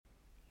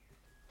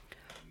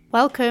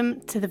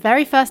Welcome to the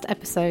very first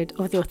episode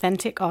of the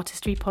Authentic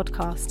Artistry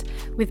podcast,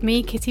 with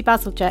me, Kitty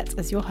Bazalgette,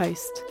 as your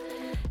host.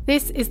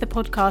 This is the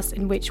podcast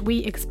in which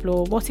we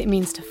explore what it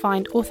means to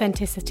find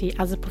authenticity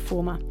as a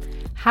performer,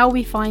 how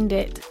we find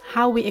it,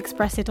 how we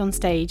express it on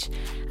stage,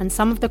 and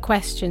some of the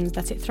questions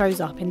that it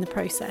throws up in the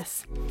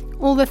process.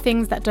 All the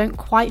things that don't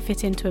quite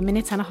fit into a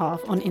minute and a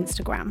half on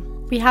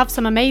Instagram. We have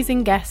some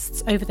amazing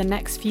guests over the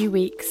next few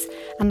weeks,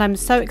 and I'm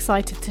so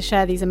excited to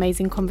share these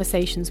amazing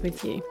conversations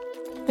with you.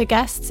 The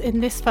guests in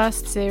this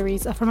first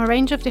series are from a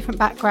range of different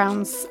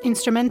backgrounds: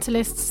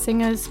 instrumentalists,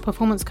 singers,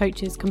 performance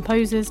coaches,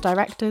 composers,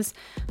 directors,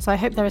 so I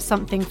hope there is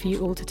something for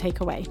you all to take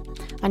away.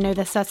 I know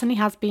there certainly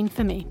has been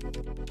for me.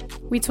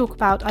 We talk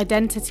about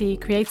identity,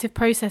 creative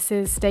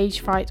processes, stage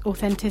fright,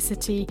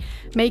 authenticity,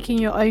 making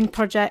your own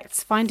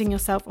projects, finding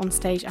yourself on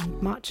stage, and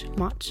much,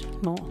 much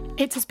more.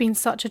 It has been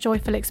such a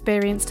joyful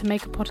experience to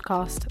make a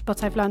podcast,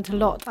 but I've learned a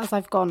lot as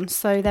I've gone,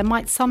 so there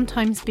might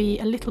sometimes be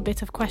a little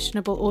bit of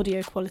questionable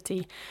audio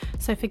quality,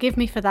 so forgive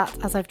me for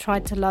that as I've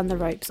tried to learn the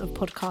ropes of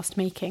podcast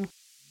making.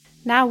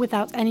 Now,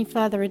 without any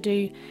further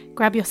ado,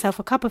 grab yourself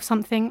a cup of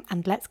something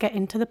and let's get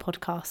into the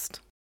podcast.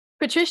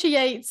 Patricia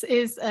Yates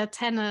is a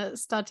tenor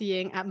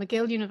studying at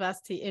McGill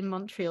University in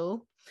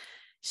Montreal.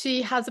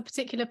 She has a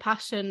particular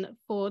passion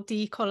for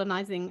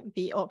decolonising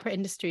the opera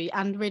industry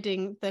and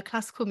ridding the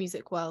classical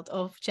music world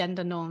of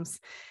gender norms.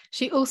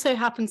 She also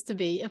happens to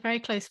be a very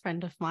close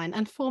friend of mine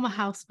and former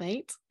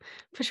housemate.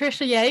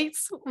 Patricia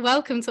Yates,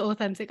 welcome to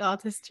Authentic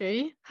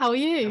Artistry. How are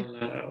you?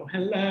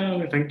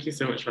 Hello. Thank you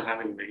so much for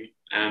having me.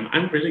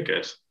 I'm really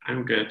good.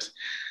 I'm good.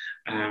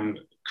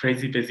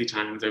 Crazy busy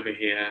times over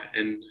here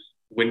in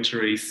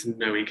wintry,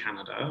 snowy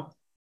Canada.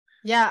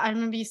 Yeah, I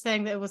remember you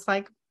saying that it was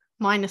like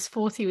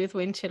 -40 with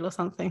wind chill or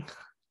something.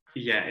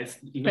 Yeah, it's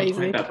not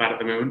quite that bad at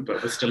the moment,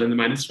 but we're still in the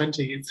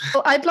 -20s.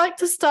 Well, I'd like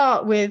to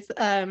start with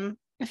a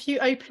few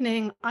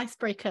opening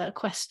icebreaker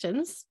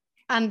questions.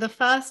 And the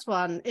first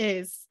one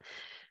is,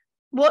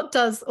 what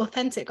does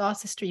authentic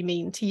artistry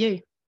mean to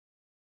you?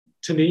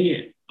 To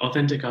me,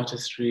 authentic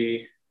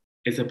artistry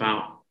is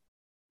about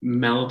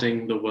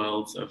melding the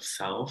worlds of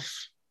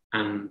self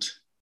and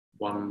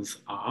one's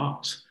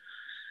art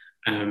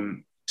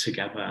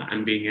together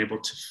and being able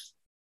to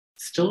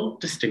still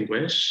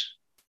distinguish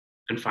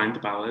and find the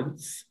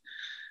balance,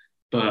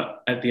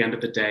 but at the end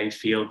of the day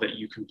feel that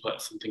you can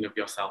put something of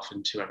yourself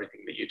into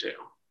everything that you do.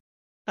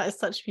 That is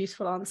such a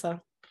beautiful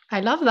answer.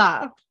 I love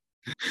that.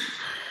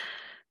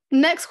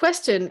 Next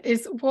question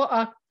is, what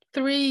are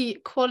 3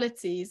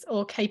 qualities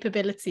or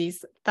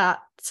capabilities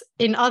that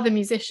in other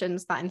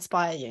musicians that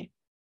inspire you?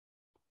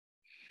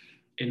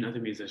 In other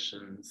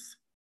musicians,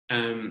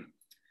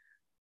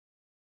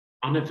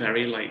 on a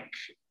very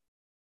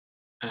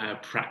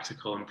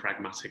practical and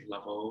pragmatic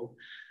level,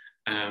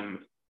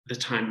 the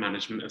time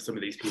management of some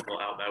of these people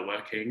out there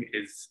working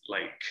is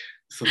like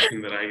something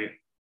that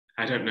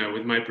I don't know,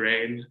 with my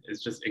brain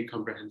is just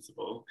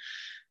incomprehensible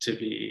to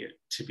be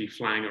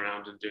flying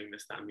around and doing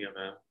this, that, and the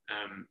other.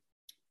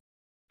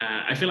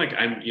 I feel like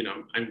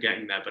I'm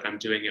getting there, but I'm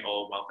doing it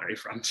all while very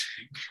frantic.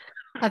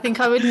 I think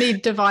I would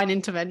need divine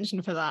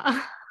intervention for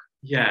that.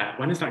 Yeah,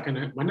 when does that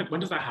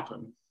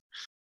happen?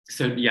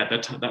 So yeah,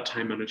 that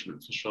time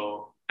management for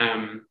sure.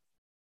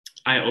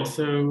 I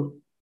also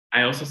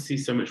see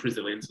so much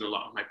resilience in a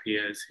lot of my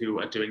peers who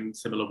are doing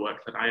similar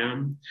work that I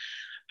am.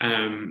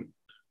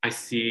 I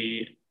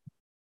see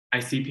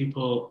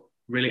people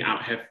really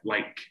out here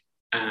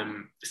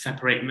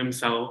separating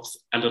themselves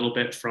a little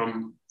bit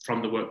from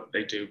the work that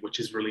they do, which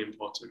is really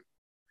important,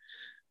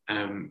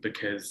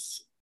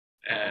 because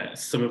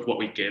some of what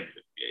we give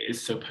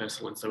is so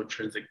personal and so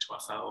intrinsic to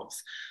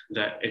ourselves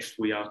that if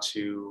we are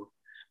to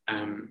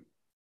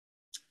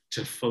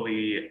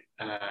fully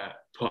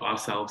put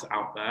ourselves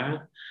out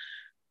there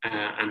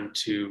and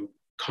to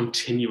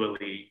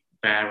continually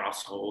bare our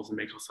souls and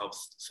make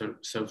ourselves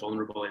so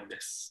vulnerable in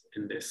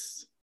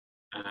this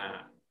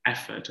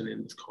effort and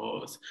in this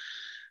cause,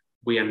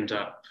 we end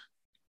up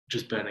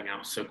just burning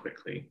out so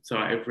quickly. So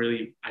I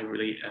really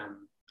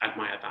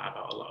admire that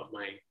about a lot of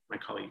my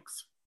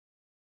colleagues.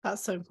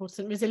 That's so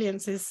important.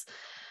 Resilience is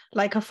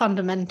like a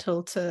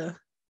fundamental to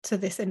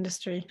this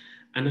industry.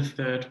 And the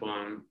third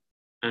one,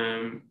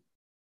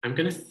 I'm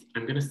gonna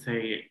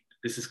say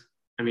this is,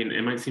 I mean,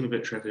 it might seem a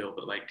bit trivial,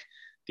 but like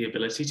the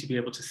ability to be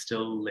able to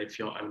still live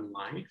your own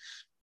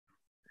life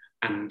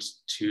and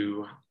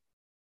to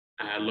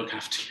look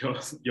after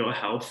your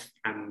health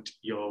and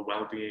your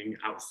well-being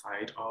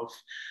outside of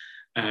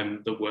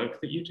the work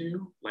that you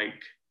do.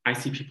 Like, I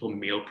see people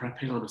meal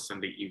prepping on a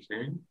Sunday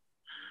evening,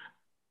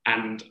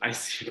 and I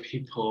see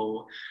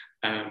people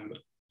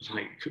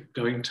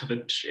going to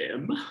the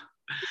gym,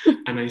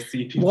 and I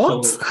see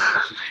people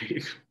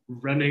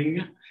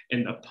running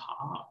in the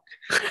park,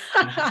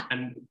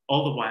 and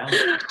all the while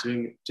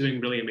doing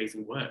really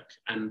amazing work,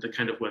 and the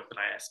kind of work that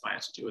I aspire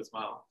to do as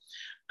well.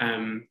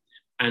 And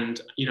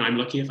I'm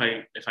lucky if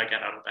I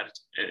get out of bed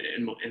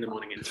in the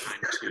morning in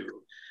time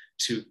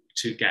to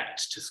get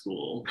to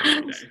school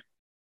every day.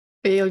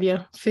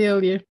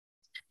 Feel you.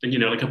 And,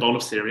 like a bowl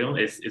of cereal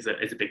is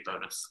a big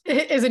bonus.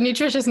 It is a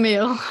nutritious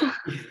meal.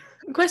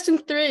 Question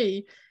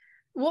 3.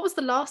 What was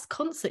the last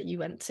concert you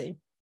went to?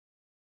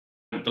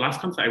 The last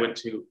concert I went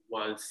to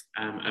was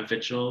a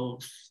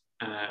vigil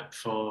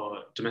for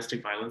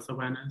domestic violence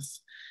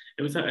awareness.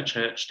 It was at a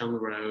church down the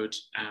road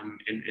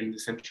in the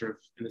center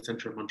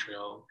of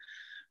Montreal,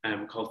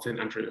 called St.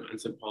 Andrew and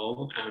St.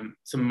 Paul.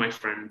 Some of my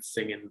friends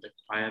sing in the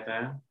choir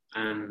there,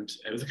 and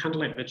it was a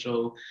candlelight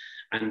vigil,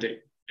 and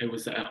it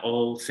was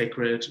all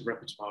sacred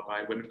repertoire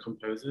by women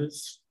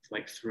composers,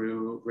 like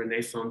through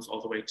Renaissance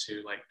all the way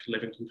to like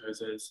living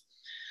composers.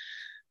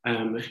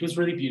 It was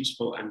really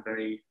beautiful and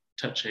very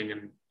touching,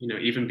 and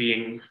even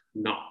being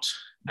not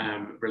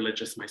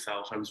religious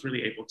myself, I was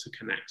really able to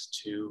connect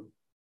to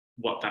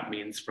what that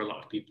means for a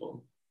lot of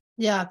people.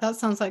 Yeah, that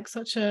sounds like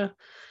such a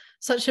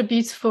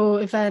beautiful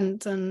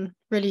event and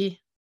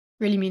really,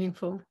 really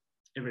meaningful.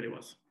 It really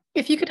was.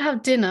 If you could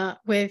have dinner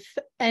with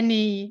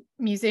any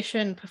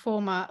musician,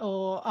 performer,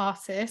 or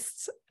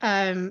artist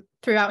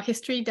throughout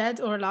history,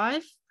 dead or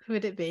alive, who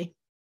would it be?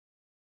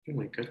 Oh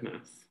my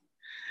goodness.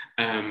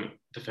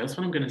 The first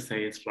one I'm going to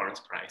say is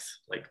Florence Price.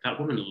 Like, that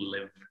woman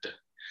lived.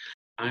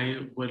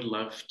 I would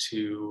love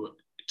to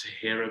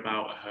hear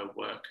about her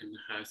work and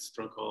her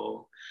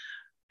struggle,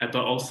 but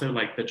also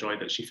like the joy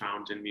that she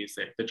found in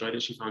music, the joy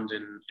that she found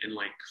in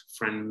like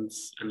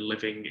friends and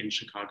living in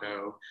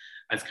Chicago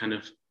as kind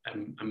of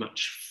a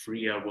much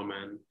freer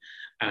woman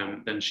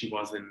than she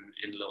was in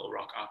Little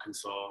Rock,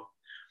 Arkansas.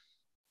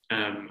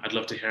 I'd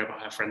love to hear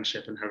about her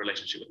friendship and her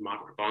relationship with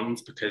Margaret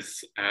Bonds,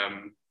 because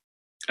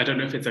I don't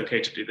know if it's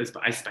okay to do this,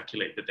 but I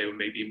speculate that they were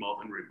maybe more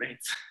than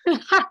roommates.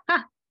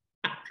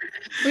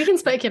 We can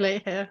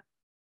speculate here.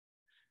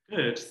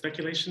 Good.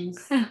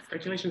 Speculation's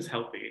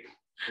healthy.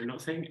 I'm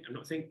not saying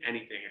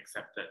anything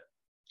except that,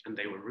 and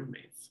they were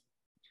roommates.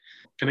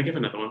 Can I give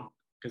another one?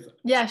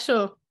 Yeah,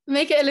 sure.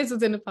 Make it a little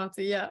dinner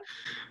party. Yeah.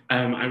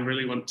 I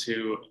really want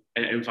to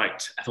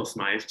invite Ethel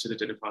Smythe to the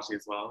dinner party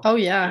as well. Oh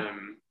yeah.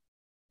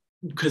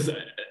 Because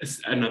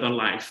another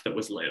life that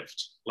was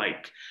lived.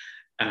 Like,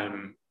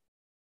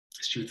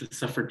 she was a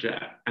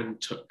suffragette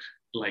and took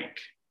like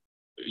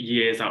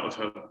years out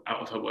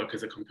of her work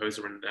as a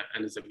composer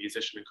and as a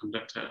musician and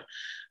conductor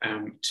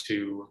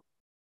to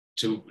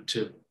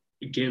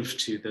give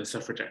to the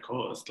suffragette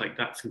cause. Like,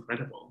 that's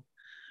incredible.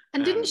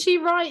 And didn't she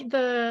write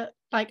the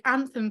like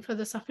anthem for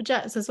the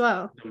suffragettes as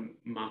well? The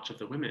March of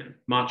the Women.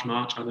 March,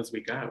 march on as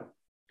we go.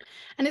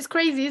 And it's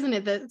crazy, isn't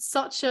it, that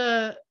such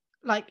a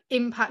like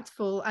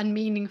impactful and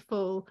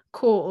meaningful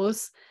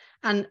cause,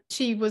 and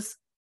she was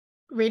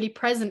really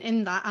present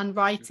in that and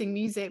writing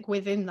music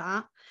within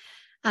that,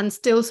 and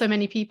still so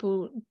many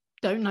people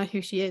don't know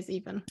who she is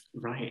even.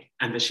 Right.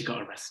 And that she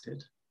got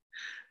arrested,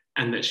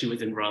 and that she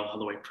was in Royal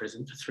Holloway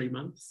prison for 3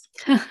 months,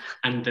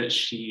 and that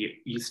she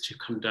used to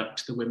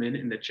conduct the women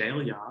in the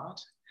jail yard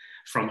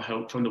from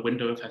the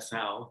window of her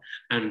cell,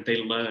 and they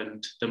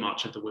learned the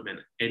March of the Women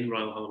in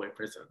Royal Holloway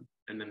prison,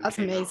 and then that's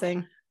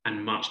amazing,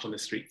 and marched on the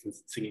streets and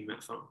singing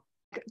that song.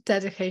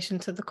 Dedication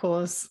to the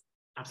cause.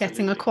 Absolutely.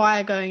 Getting a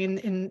choir going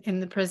in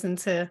the prison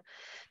to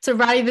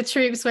rally the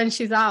troops when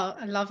she's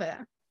out. I love it.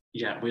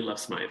 Yeah, we love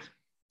Smythe.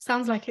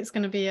 Sounds like it's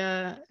going to be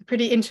a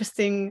pretty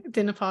interesting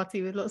dinner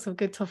party with lots of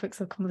good topics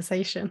of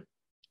conversation.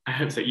 I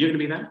hope so. You're going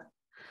to be there?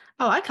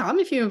 Oh, I come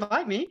if you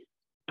invite me.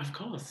 Of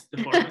course.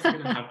 The four of us are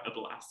going to have a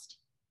blast.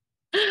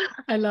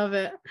 I love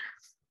it.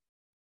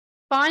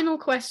 Final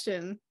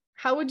question.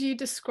 How would you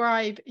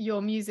describe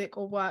your music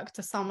or work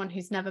to someone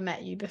who's never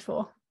met you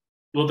before?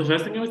 Well, the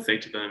first thing I would say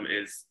to them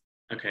is,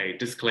 okay,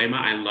 disclaimer,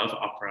 I love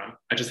opera.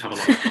 I just have a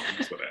lot of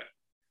problems with it.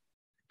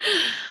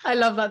 I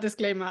love that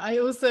disclaimer. I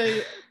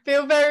also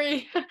feel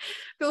very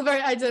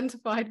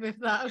identified with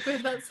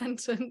that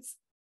sentence.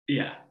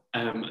 Yeah.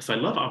 So I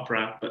love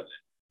opera, but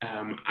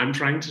I'm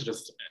trying to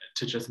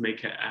just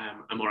make it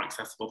a more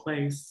accessible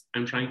place.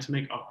 I'm trying to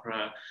make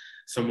opera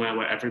somewhere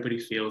where everybody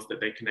feels that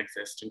they can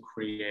exist and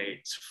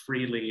create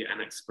freely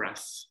and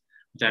express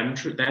their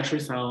true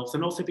selves,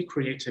 and also be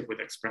creative with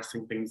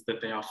expressing things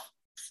that they are,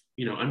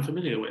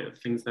 unfamiliar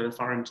with, things that are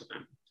foreign to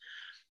them.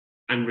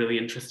 I'm really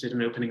interested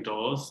in opening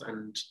doors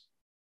and,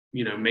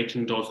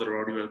 making doors that are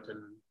already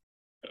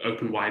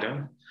open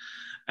wider.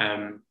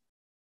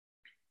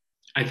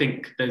 I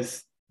think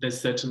there's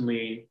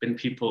certainly been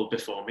people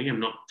before me. I'm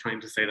not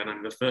trying to say that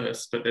I'm the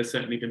first, but there's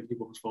certainly been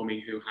people before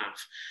me who have,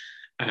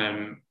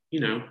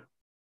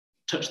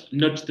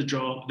 nudged the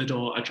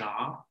door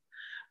ajar.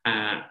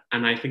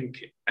 And I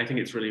think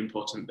it's really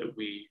important that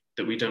we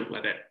don't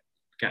let it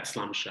get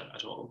slammed shut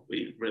at all.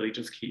 We really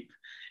just keep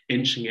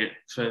inching it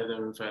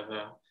further and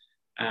further,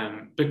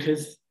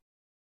 because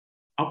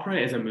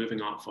opera is a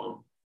moving art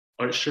form,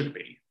 or it should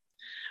be,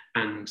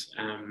 and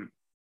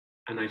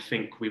I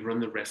think we run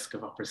the risk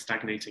of opera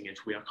stagnating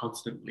if we are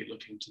constantly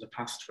looking to the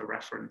past for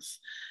reference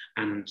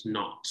and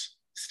not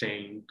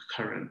staying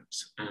current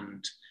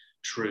and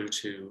true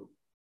to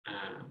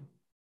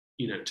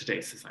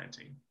today's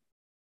society.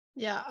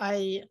 Yeah,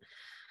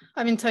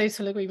 I'm in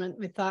total agreement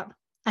with that.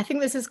 I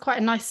think this is quite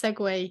a nice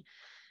segue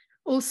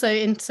also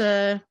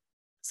into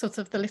sort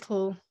of the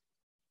little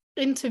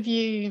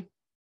interview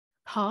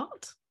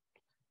part.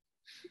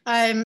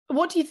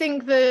 What do you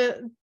think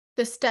the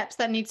steps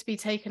that need to be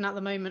taken at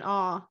the moment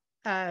are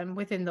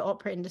within the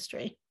opera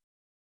industry?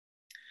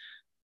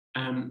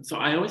 So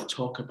I always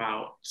talk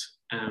about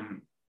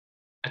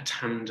a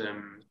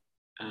tandem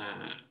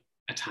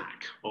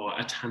attack or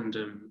a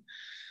tandem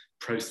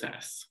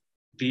process.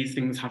 These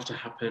things have to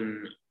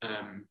happen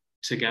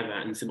together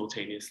and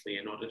simultaneously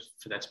in order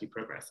for there to be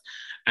progress.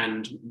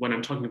 And when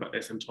I'm talking about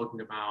this, I'm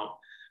talking about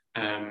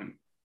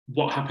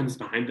what happens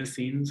behind the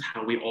scenes,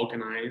 how we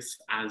organize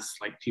as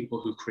like people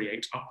who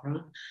create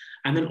opera,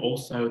 and then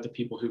also the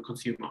people who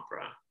consume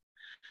opera.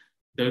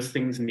 Those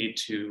things need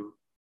to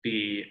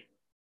be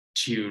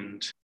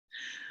tuned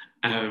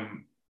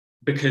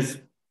because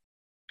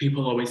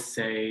people always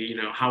say, you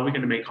know, how are we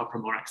going to make opera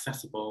more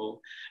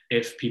accessible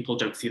if people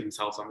don't see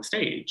themselves on the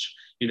stage?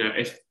 You know,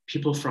 if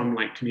people from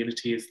like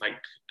communities like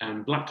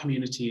Black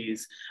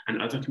communities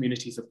and other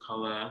communities of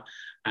color,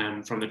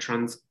 from the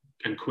trans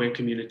and queer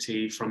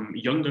community, from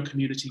younger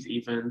communities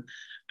even,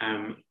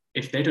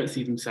 if they don't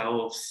see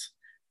themselves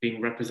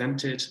being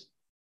represented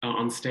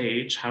on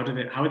stage, how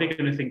are they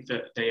going to think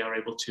that they are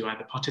able to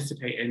either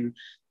participate in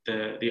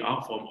the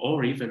art form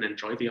or even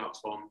enjoy the art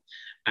form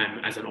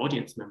as an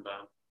audience member?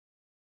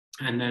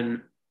 And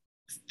then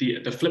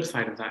the flip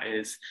side of that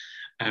is,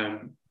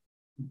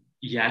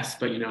 yes,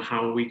 but you know,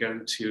 how are we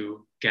going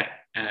to get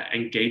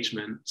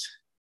engagement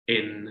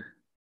in,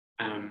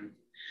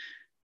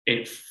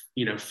 if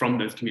you know, from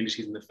those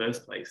communities in the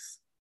first place?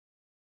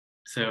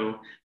 So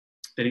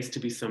there needs to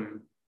be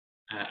some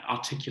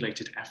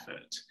articulated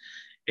effort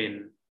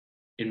in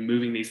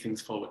moving these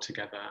things forward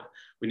together.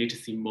 We need to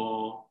see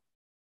more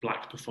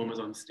Black performers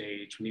on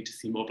stage. We need to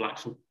see more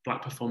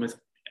Black performers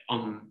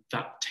on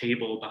that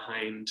table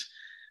behind,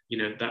 you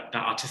know, that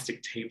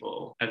artistic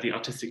table of the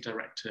artistic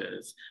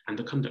directors and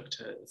the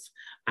conductors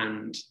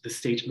and the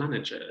stage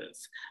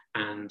managers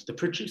and the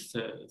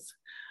producers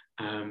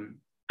and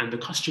the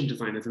costume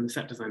designers and the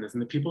set designers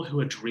and the people who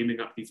are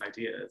dreaming up these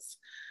ideas.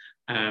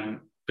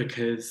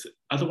 Because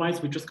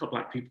otherwise we've just got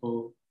Black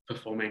people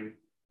performing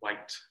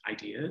white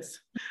ideas.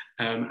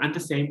 And the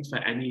same for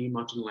any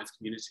marginalized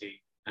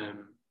community.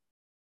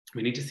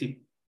 We need to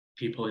see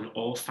people in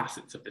all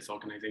facets of this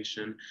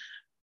organization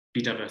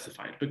be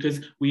diversified,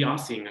 because we are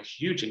seeing a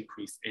huge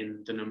increase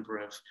in the number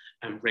of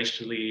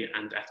racially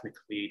and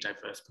ethnically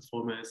diverse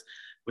performers.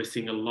 We're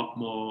seeing a lot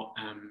more,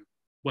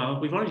 well,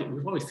 we've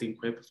always seen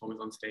queer performers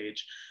on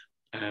stage,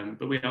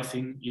 but we are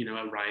seeing, you know,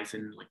 a rise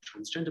in like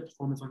transgender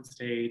performers on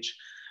stage,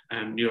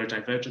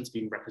 neurodivergence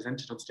being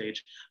represented on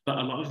stage, but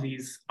a lot of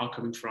these are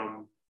coming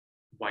from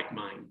white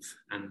minds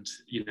and,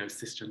 you know,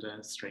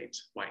 cisgender straight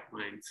white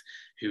minds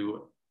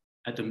who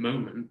at the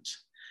moment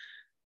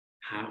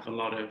have a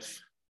lot of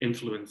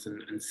influence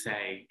and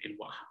say in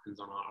what happens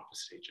on our opera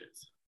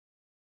stages.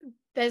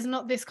 There's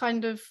not this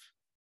kind of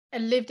a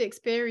lived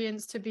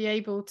experience to be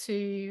able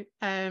to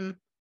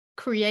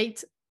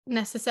create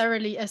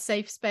necessarily a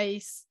safe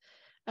space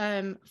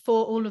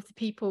for all of the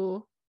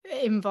people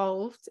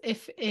involved.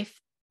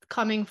 If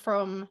coming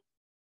from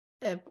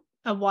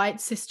a white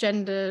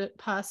cisgender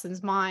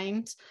person's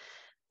mind,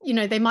 you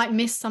know, they might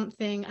miss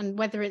something, and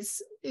whether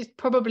it's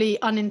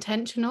probably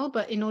unintentional,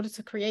 but in order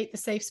to create the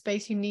safe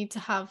space, you need to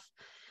have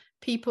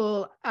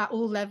people at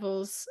all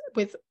levels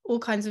with all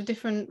kinds of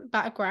different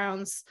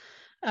backgrounds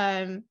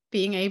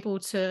being able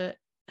to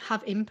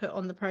have input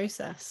on the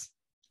process.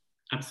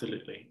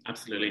 Absolutely.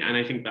 And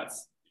I think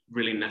that's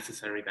really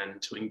necessary then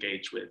to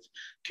engage with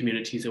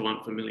communities who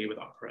aren't familiar with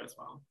opera as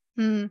well.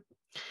 And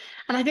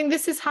I think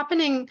this is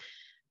happening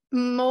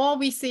more.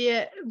 We see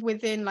it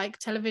within like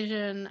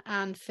television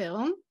and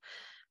film,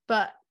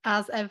 but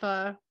as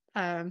ever,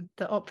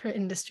 the opera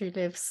industry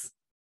lives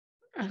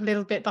a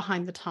little bit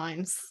behind the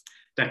times.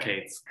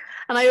 Decades.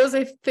 And I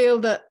also feel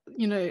that,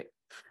 you know,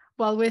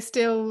 while we're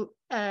still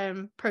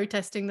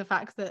protesting the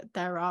fact that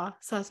there are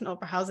certain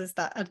opera houses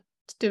that are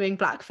doing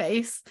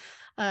blackface,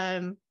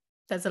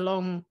 there's a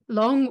long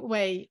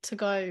way to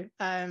go,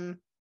 and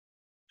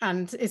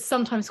it's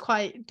sometimes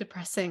quite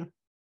depressing.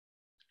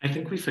 I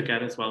think we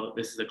forget as well that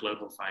this is a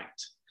global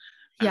fight.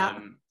 Yeah.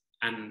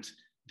 And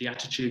the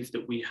attitudes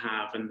that we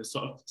have and the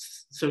sort of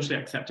socially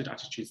accepted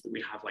attitudes that we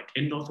have, like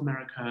in North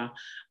America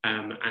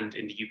and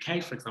in the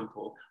UK, for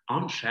example,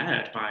 aren't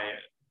shared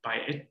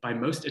by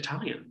most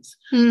Italians.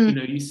 You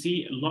know, you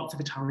see lots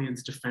of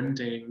Italians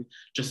defending,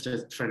 just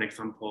as for an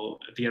example,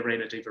 the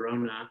Arena di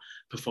Verona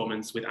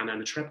performance with Anna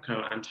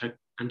Netrebko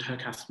and her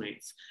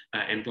castmates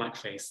in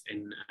blackface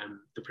in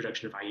the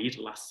production of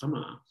Aida last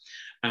summer.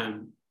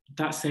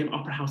 That same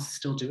opera house is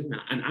still doing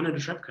that, and Anna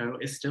Netrebko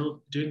is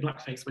still doing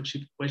blackface when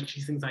she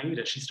sings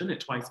Aida. She's done it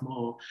twice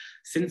more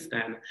since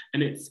then,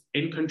 and it's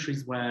in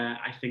countries where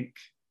I think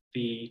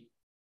the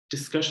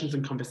discussions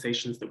and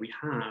conversations that we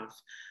have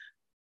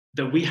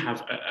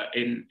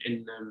in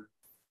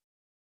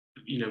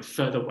you know,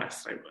 further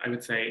west, I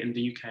would say, in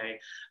the UK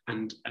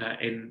and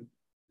in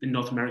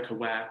North America,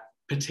 where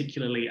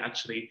particularly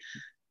actually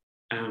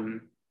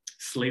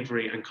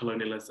slavery and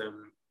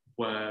colonialism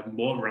were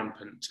more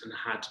rampant and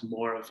had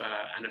more of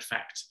an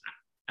effect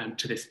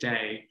to this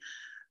day,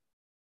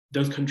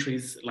 those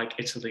countries like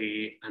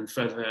Italy and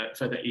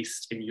further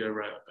east in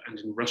Europe and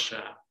in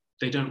Russia,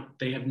 they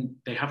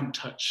haven't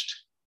touched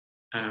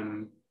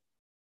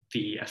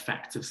the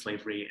effects of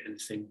slavery in the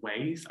same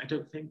ways, I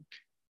don't think.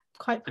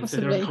 Quite possibly. And so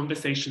there are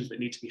conversations that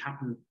need to be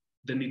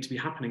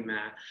happening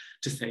there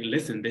to say,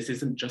 listen, this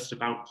isn't just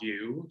about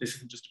you, this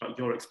isn't just about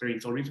your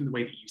experience or even the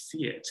way that you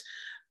see it.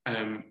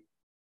 And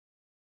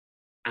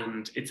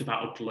it's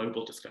about a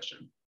global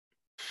discussion.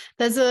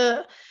 There's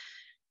a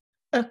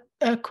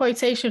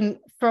quotation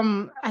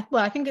from,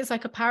 well, I think it's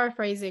like a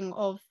paraphrasing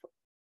of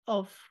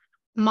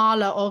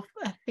Marla, of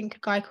I think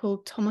a guy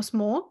called Thomas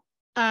More.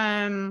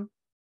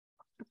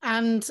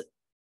 And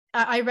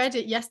I read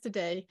it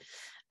yesterday,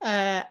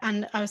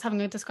 and I was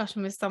having a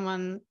discussion with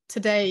someone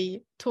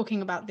today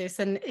talking about this,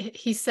 and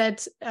he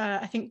said,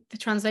 I think the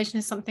translation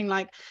is something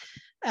like,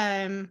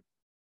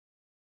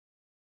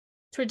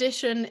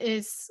 tradition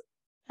is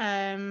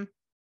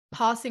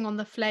passing on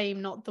the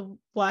flame, not the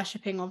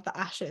worshipping of the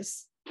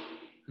ashes.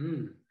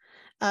 And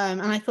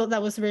I thought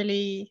that was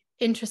really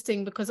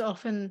interesting, because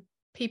often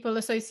people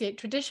associate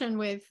tradition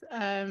with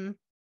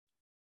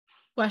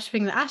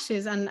worshipping the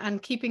ashes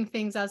and keeping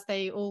things as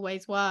they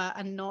always were,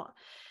 and not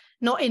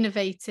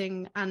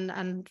innovating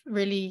and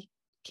really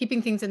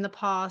keeping things in the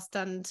past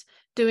and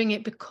doing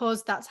it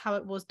because that's how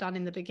it was done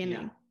in the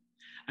beginning. Yeah.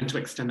 And to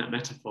extend that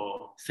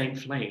metaphor, same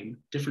flame,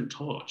 different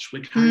torch.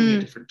 We're carrying a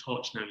different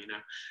torch now, you know.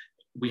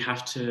 We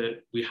have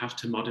to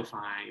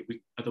modify.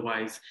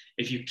 Otherwise,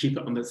 if you keep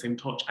it on the same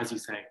torch, as you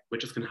say, we're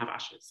just going to have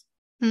ashes.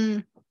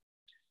 You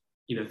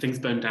know, things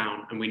burn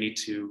down, and we need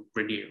to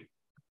renew.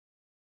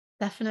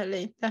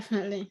 Definitely.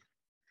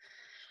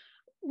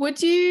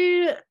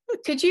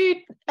 Could you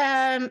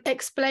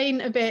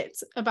explain a bit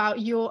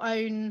about your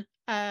own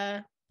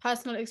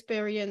personal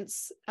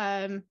experience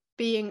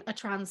being a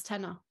trans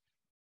tenor?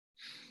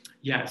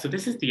 Yeah, so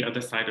this is the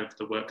other side of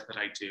the work that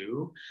I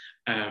do.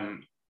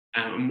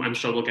 I'm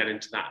sure we'll get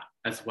into that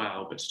as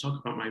well, but to talk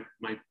about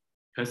my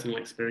personal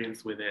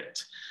experience with it,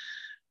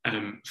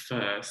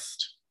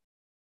 first,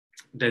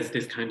 there's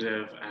this kind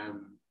of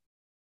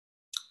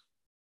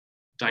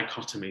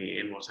dichotomy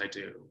in what I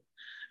do,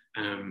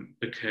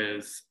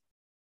 because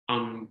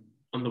on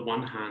the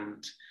one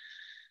hand,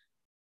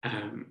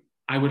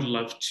 I would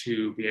love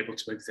to be able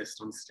to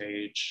exist on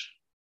stage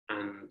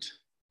and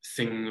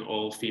sing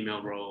all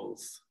female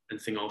roles and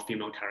sing all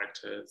female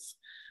characters,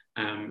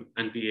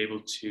 and be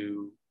able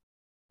to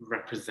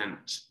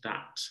represent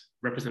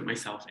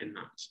myself in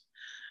that.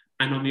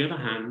 And on the other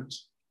hand,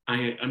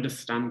 I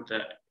understand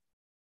that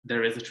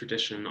there is a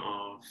tradition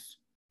of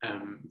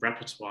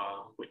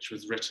repertoire which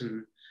was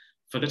written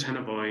for the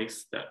tenor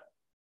voice that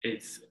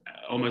is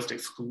almost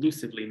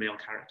exclusively male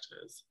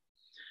characters.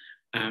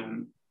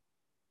 And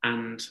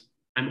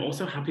I'm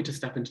also happy to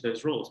step into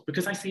those roles,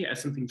 because I see it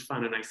as something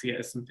fun, and I see it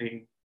as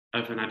something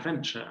of an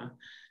adventure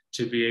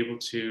to be able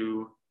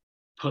to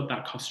put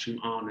that costume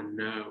on and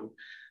know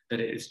that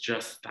it is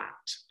just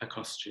that, a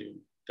costume,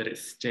 that it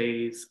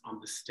stays on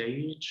the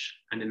stage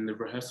and in the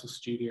rehearsal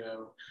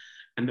studio,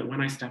 and that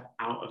when I step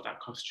out of that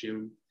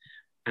costume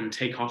and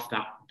take off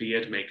that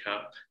beard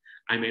makeup,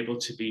 I'm able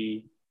to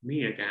be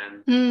me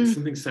again. There's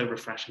something so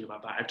refreshing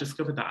about that. I've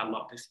discovered that a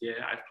lot this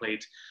year. I've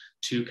played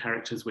 2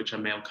 characters which are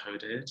male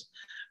coded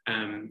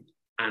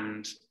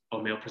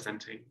or male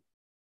presenting,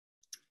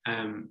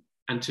 and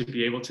to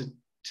be able to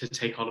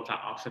take all of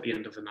that off at the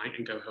end of the night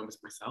and go home as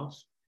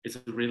myself is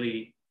a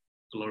really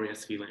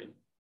glorious feeling.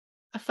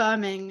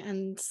 Affirming,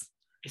 and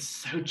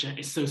it's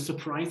so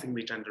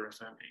surprisingly gender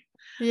affirming.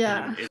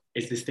 Yeah.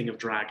 It's this thing of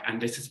drag,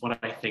 and this is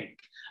what I think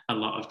a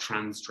lot of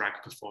trans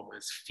drag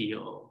performers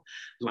feel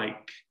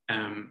like.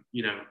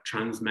 You know,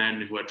 trans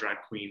men who are drag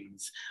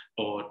queens,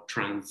 or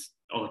trans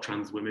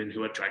women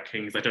who are drag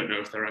kings. I don't know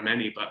if there are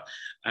many, but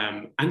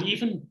and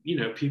even, you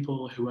know,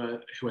 people who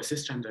are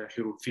cisgender,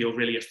 who feel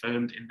really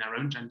affirmed in their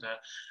own gender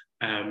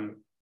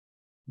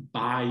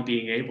by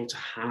being able to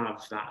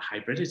have that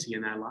hybridity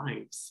in their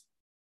lives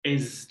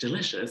is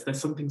delicious.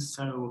 There's something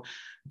so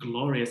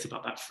glorious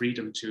about that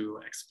freedom to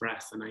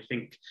express, and I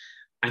think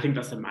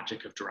that's the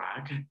magic of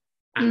drag,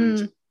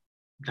 and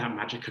that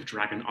magic of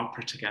drag and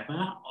opera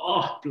together.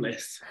 Oh,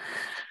 bliss.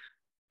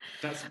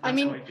 That's how I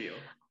feel.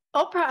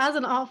 Opera as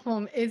an art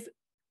form is,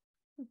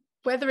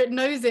 whether it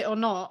knows it or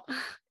not,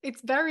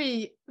 it's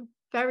very,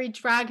 very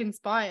drag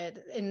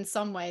inspired in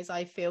some ways,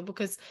 I feel,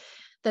 because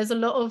there's a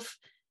lot of,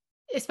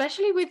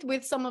 especially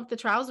with some of the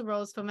trouser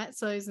roles for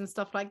mezzos and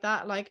stuff like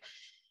that, like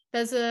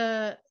there's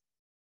a,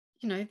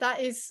 you know,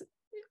 that is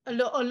a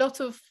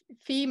lot of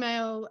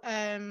female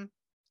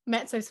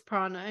mezzo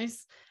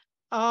sopranos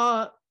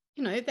are,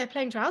 you know, they're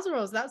playing trouser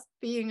roles. That's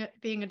being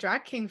a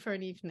drag king for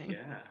an evening.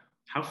 Yeah,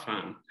 how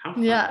fun.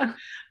 Yeah.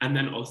 And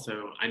then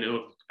also, I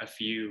know a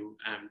few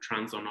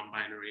trans or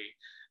non-binary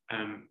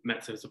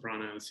mezzo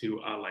sopranos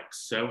who are like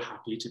so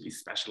happy to be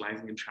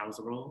specializing in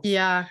trouser roles.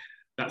 Yeah.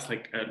 That's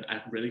like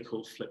a really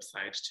cool flip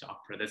side to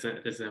opera.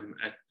 There's a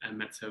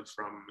mezzo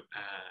from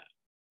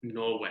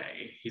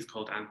Norway. He's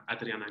called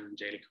Adrian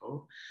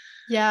Angelico.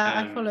 Yeah,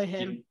 I follow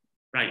him.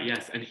 Right,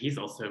 yes, and he's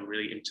also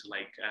really into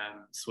like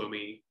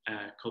Suomi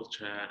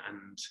culture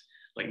and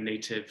like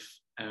native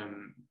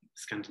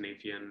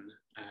Scandinavian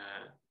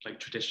like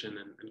tradition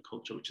and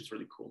culture, which is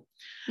really cool.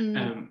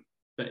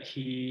 But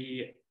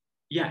he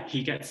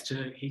gets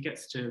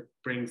to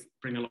bring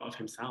a lot of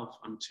himself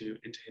into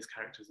his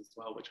characters as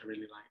well, which I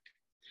really like.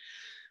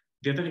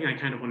 The other thing I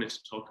kind of wanted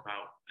to talk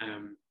about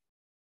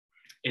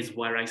is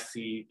where I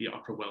see the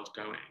opera world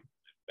going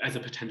as a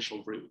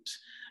potential route.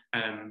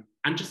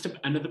 And just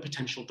another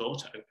potential door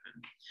to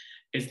open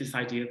is this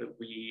idea that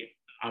we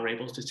are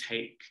able to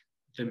take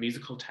the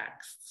musical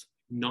texts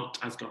not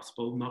as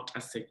gospel, not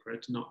as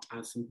sacred, not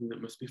as something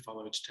that must be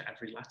followed to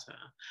every letter,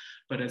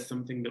 but as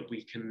something that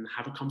we can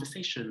have a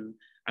conversation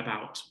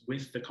about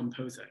with the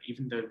composer,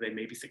 even though they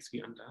may be 6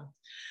 feet under.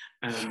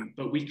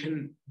 But we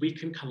can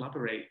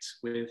collaborate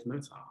with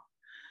Mozart.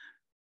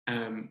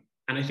 And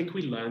I think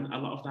we learn a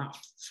lot of that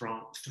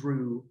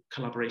through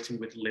collaborating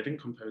with living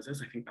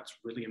composers. I think that's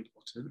really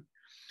important.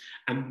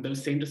 And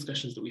those same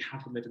discussions that we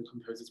have with living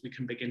composers, we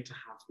can begin to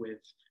have with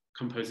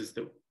composers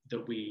that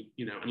we,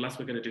 unless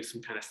we're going to do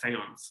some kind of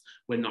seance,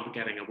 we're not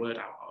getting a word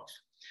out of.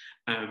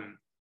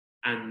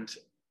 And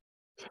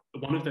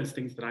one of those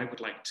things that I would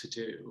like to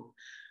do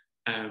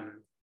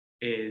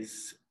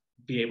is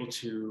be able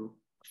to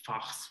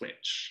Fach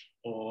switch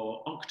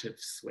or octave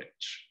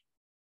switch.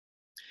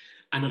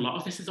 And a lot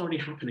of this is already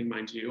happening,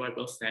 mind you, I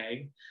will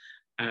say.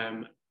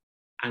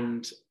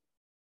 And,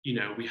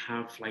 we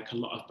have like a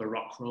lot of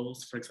Baroque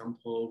roles, for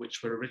example,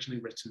 which were originally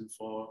written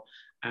for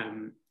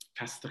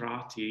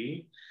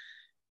castrati.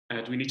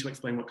 Do we need to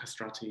explain what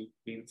castrati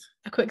means?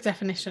 A quick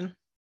definition.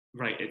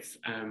 Right, it's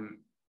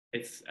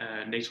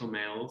natal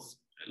males,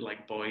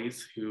 like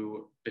boys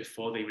who,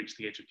 before they reach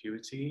the age of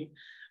puberty,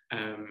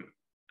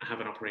 have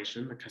an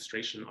operation, a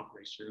castration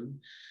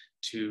operation,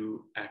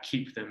 to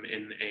keep them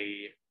in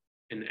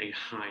a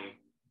high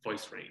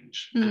voice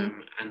range.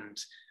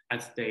 And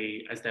as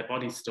their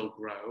bodies still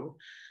grow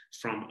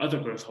from other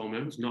growth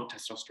hormones, not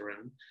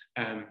testosterone,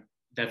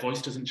 their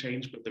voice doesn't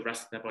change, but the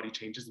rest of their body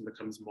changes and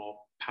becomes more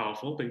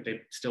powerful, but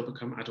they still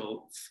become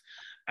adults.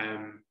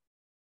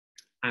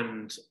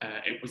 And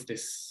it was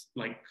this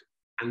like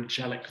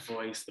angelic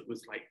voice that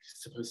was like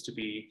supposed to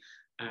be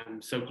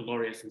so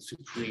glorious and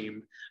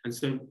supreme. And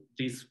so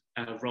these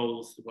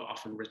roles were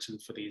often written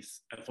for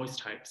these voice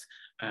types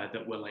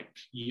that were like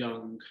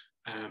young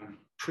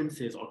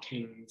princes or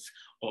kings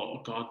or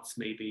gods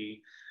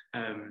maybe,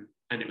 and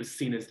it was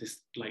seen as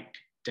this like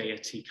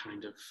deity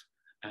kind of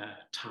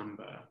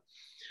timbre.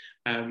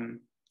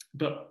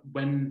 But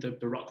when the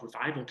Baroque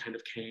revival kind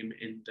of came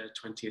in the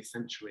 20th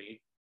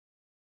century,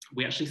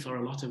 we actually saw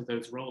a lot of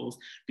those roles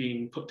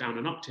being put down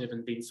an octave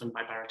and being sung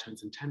by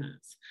baritones and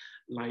tenors,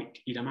 like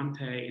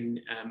Idamante in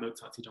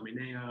Mozart's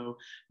Idomeneo,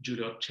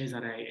 Giulio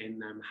Cesare in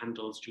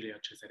Handel's Giulio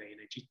Cesare in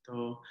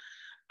Egitto,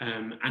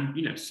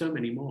 and so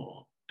many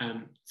more.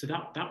 So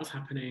that was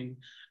happening.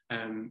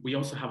 We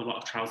also have a lot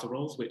of trouser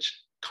roles,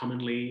 which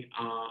commonly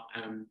are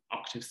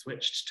octave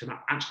switched to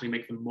actually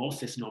make them more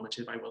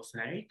cis-normative, I will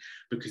say,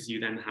 because you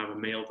then have a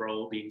male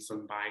role being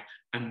sung by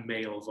a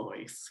male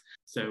voice.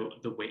 So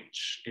the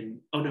witch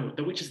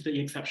the witch is the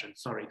exception.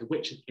 Sorry, the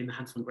witch in the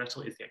Hansel and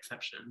Gretel is the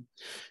exception.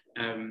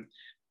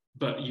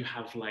 But you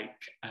have like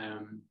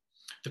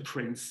the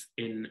prince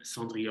in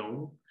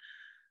Cendrillon,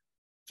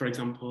 for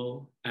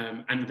example,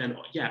 and then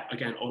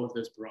again, all of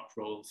those Baroque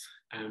roles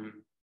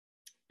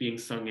being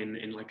sung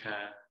in like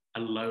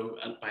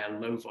by a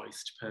low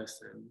voiced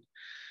person.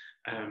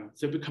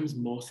 So it becomes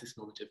more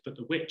cis-normative. But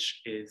the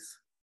witch is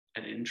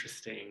an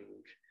interesting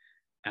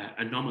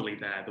anomaly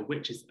there. The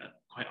witch is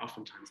quite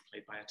oftentimes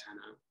played by a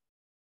tenor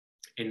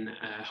in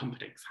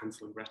Humperdinck's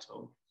Hansel and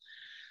Gretel,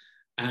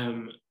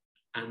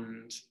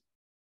 and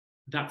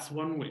that's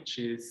one which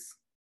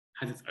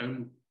has its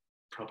own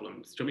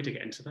problems. Do you want me to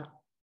get into that?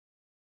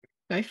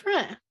 Go for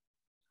it.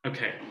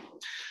 Okay,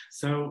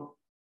 so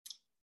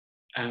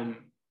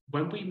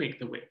when we make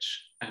the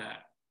witch,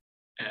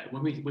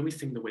 when we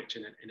sing the witch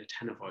in a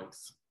tenor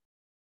voice,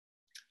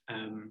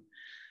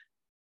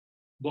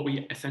 what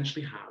we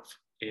essentially have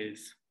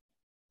is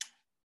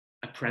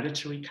a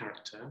predatory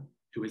character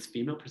who is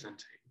female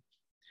presenting,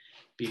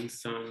 being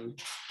sung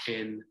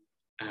in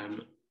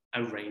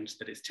a range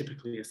that is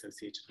typically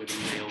associated with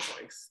a male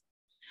voice.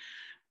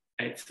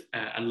 It's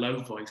a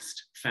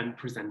low-voiced,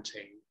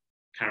 femme-presenting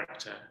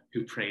character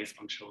who preys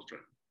on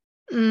children.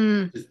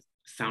 Does it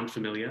sound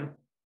familiar?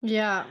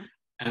 Yeah.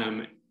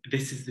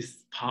 This is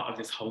this part of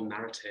this whole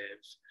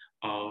narrative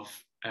of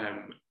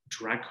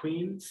drag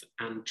queens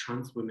and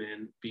trans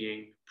women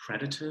being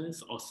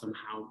predators or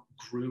somehow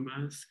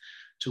groomers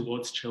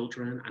towards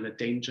children and a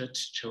danger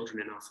to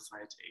children in our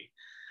society.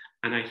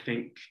 And I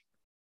think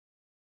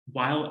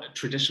while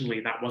traditionally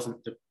that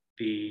wasn't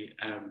the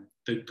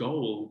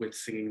goal with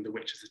singing the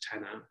witch as a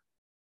tenor,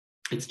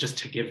 it's just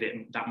to give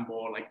it that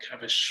more like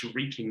of a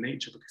shrieking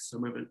nature, because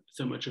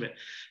so much of it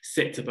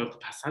sits above the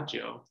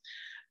passaggio.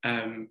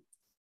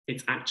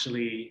 It's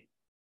actually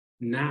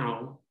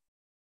now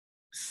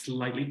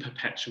slightly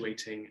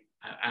perpetuating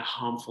a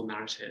harmful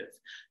narrative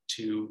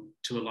to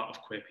a lot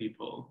of queer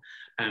people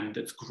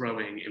that's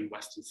growing in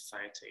Western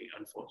society,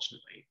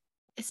 unfortunately.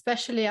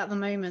 Especially at the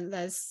moment,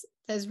 there's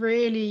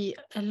really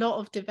a lot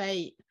of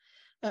debate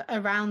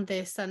around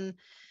this, and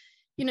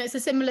you know, it's a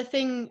similar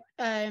thing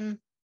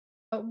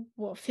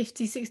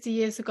 50, 60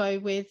 years ago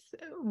with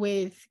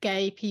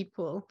gay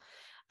people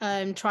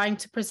trying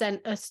to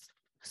present a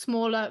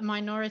smaller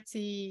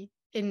minority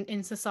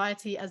in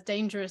society as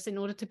dangerous in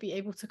order to be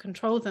able to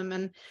control them.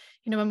 And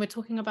you know, when we're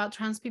talking about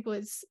trans people,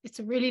 it's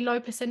a really low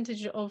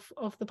percentage of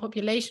the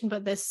population,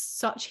 but there's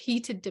such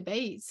heated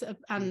debates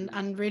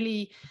and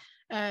really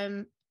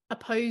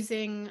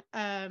opposing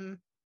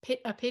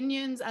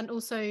opinions, and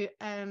also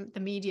the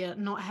media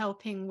not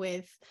helping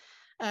with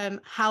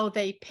how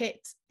they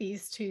pit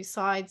these two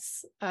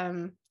sides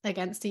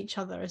against each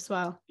other as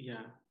well.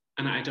 Yeah,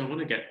 and I don't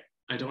want to get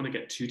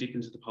too deep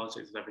into the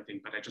politics of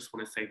everything, but I just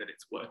want to say that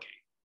it's working.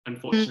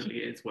 Unfortunately,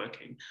 it's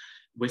working.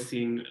 We're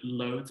seeing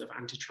loads of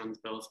anti-trans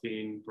bills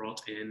being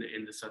brought in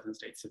the southern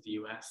states of the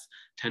US.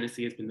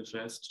 Tennessee has been the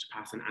first to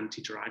pass an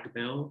anti-drag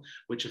bill,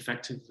 which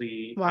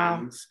effectively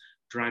bans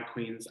drag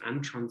queens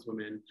and trans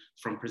women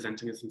from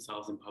presenting as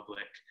themselves in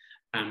public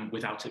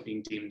without it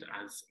being deemed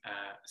as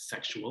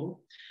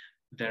sexual.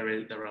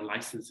 There are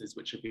licenses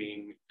which are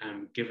being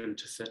given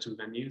to certain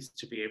venues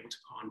to be able to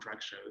put on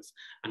drag shows,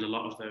 and a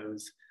lot of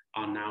those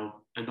are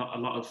now, and a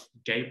lot of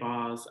gay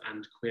bars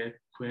and queer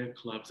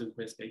clubs and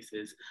queer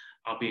spaces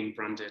are being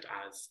branded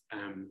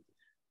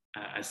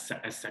as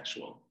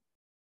sexual.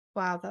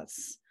 Wow,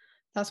 that's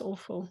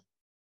awful.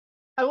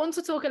 I want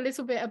to talk a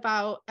little bit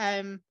about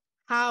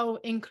how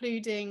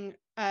including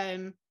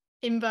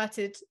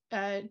inverted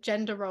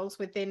gender roles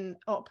within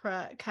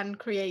opera can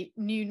create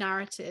new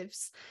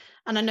narratives,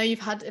 and I know you've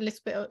had a little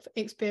bit of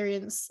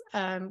experience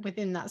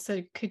within that,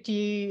 so could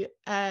you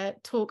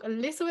talk a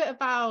little bit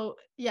about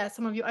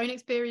some of your own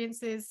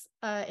experiences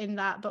in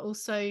that, but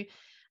also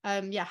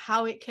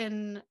how it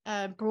can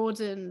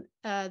broaden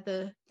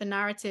the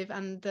narrative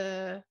and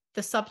the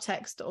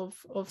subtext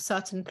of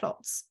certain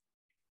plots?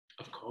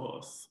 Of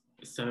course.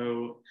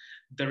 So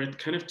there are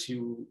kind of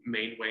two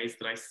main ways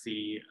that I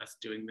see us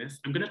doing this.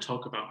 I'm going to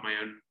talk about my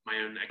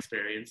own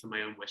experience and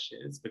my own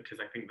wishes, because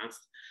I think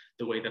that's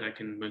the way that I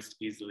can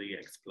most easily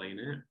explain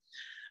it.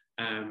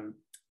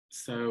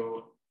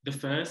 So the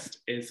first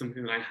is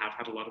something that I have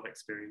had a lot of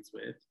experience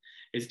with,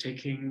 is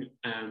taking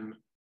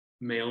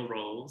male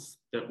roles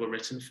that were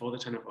written for the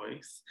tenor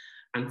voice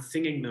and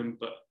singing them,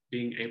 but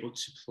being able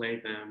to play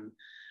them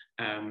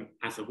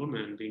as a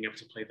woman, being able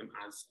to play them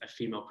as a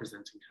female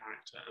presenting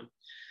character.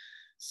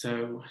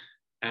 So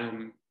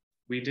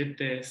we did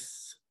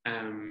this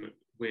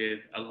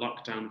with a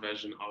lockdown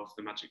version of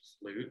The Magic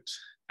Flute.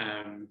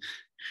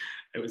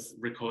 It was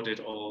recorded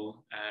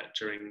all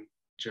during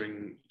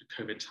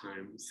COVID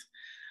times.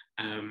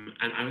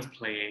 And I was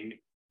playing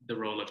the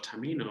role of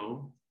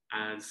Tamino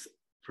as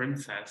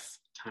Princess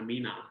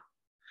Tamina.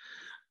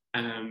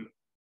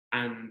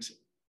 And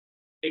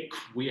it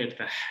queered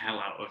the hell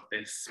out of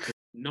this.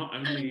 Not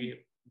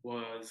only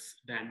was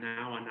there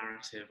now a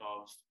narrative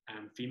of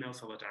female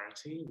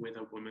solidarity with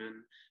a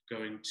woman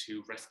going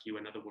to rescue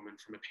another woman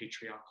from a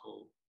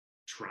patriarchal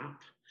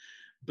trap,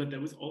 but there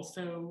was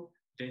also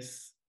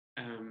this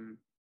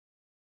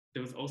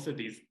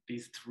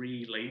these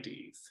three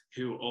ladies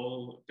who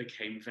all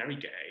became very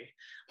gay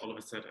all of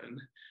a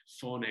sudden,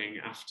 fawning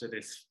after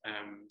this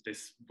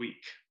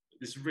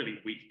really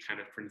weak kind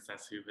of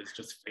princess who has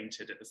just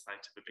fainted at the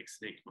sight of a big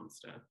snake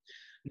monster.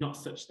 Not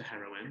such the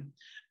heroine,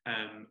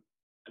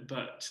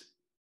 but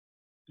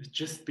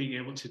just being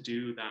able to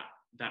do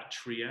that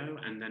trio,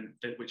 and then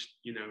which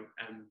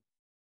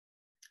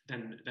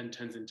then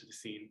turns into the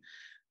scene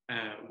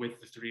with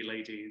the three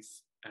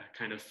ladies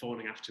kind of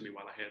fawning after me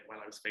while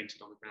I was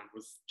fainted on the ground,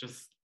 was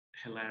just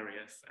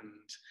hilarious.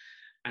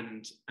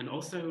 And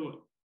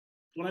also,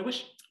 what I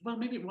wish, well,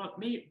 maybe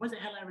was it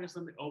hilarious,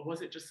 or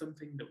was it just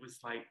something that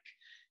was like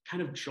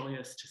kind of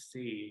joyous to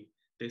see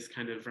this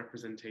kind of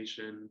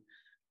representation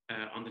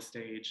on the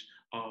stage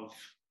of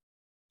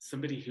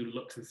somebody who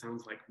looks and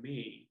sounds like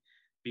me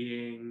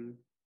being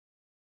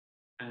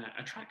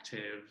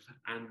attractive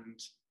and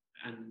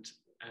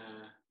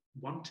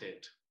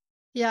wanted.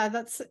 Yeah,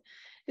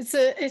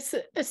 it's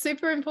a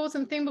super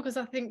important thing, because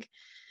I think,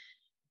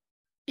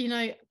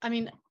 I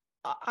mean,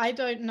 I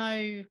don't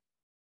know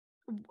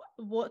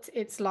what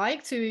it's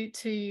like to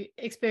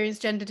experience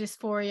gender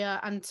dysphoria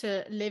and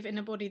to live in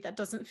a body that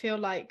doesn't feel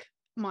like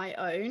my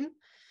own,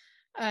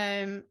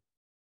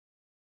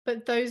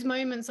 but those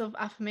moments of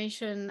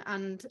affirmation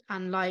and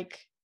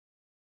like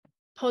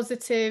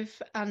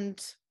positive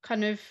and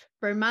kind of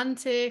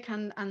romantic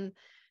and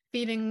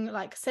feeling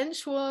like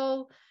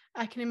sensual,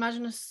 I can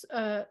imagine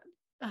are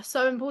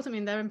so important. I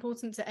mean, they're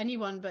important to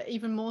anyone, but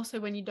even more so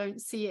when you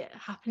don't see it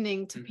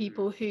happening to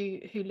people who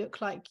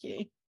look like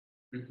you.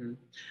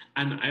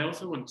 And I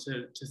also want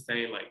to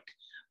say, like,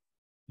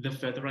 the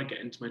further I get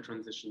into my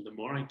transition, the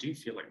more I do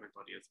feel like my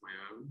body is my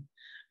own.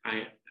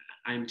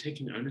 I'm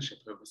taking ownership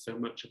over so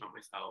much about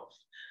myself.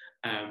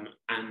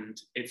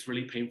 And it's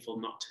really painful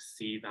not to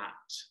see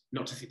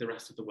the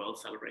rest of the world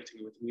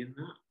celebrating with me in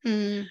that.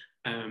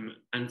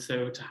 And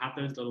so to have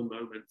those little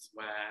moments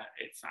where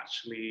it's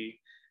actually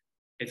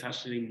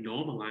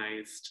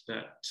normalized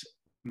that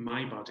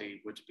my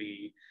body would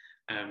be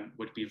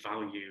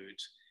valued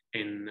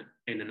in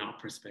an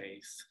opera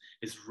space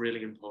is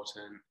really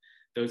important.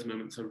 Those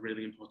moments are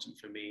really important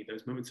for me.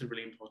 Those moments are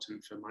really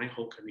important for my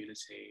whole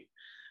community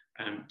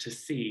to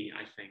see,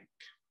 I think.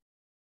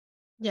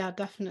 Yeah,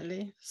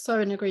 definitely. So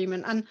in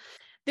agreement. And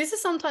this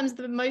is sometimes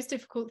the most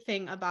difficult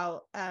thing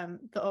about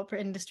the opera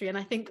industry. And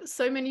I think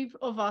so many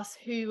of us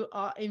who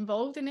are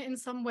involved in it in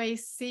some way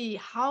see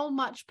how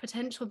much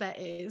potential there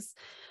is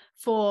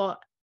for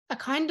a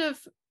kind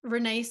of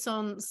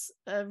renaissance,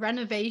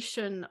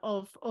 renovation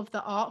of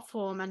the art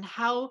form, and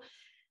how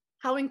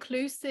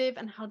inclusive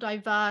and how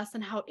diverse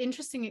and how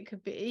interesting it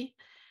could be.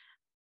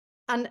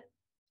 And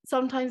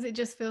sometimes it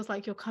just feels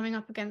like you're coming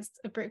up against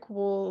a brick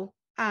wall,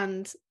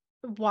 and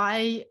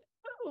why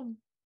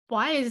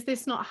is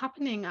this not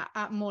happening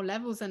at more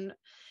levels? And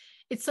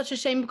it's such a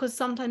shame, because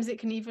sometimes it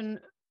can even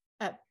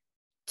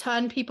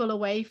turn people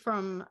away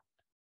from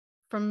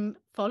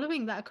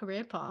following that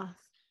career path.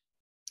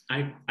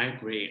 I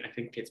agree. I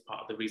think it's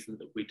part of the reason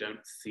that we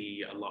don't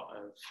see a lot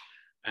of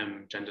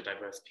gender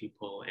diverse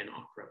people in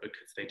opera,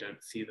 because they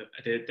don't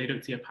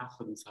see a path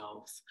for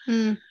themselves.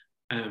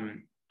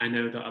 I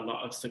know that a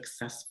lot of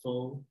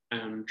successful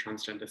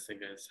transgender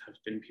singers have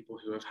been people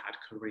who have had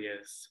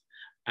careers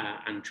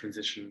and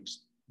transitioned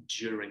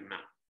during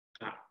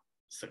that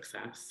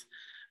success,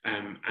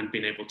 and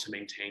been able to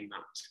maintain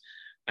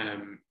that.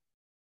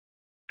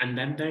 And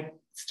then they're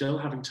still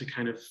having to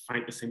kind of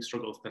fight the same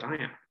struggles that I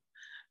am,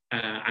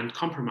 and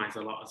compromise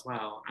a lot as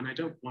well. And I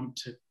don't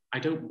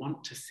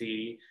want to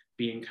see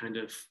being kind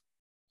of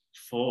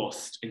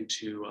forced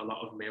into a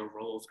lot of male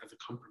roles as a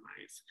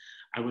compromise.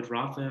 I would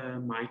rather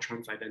my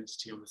trans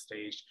identity on the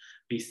stage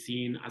be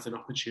seen as an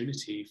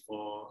opportunity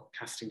for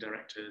casting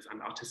directors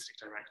and artistic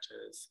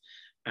directors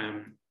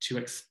to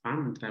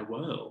expand their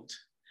world,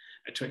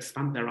 to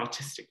expand their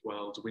artistic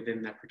world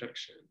within their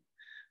production.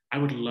 I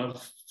would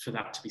love for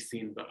that to be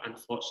seen, but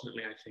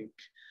unfortunately, I think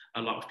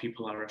a lot of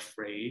people are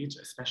afraid,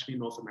 especially in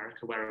North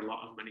America, where a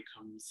lot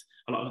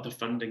of the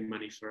funding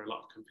money for a lot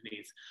of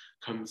companies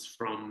comes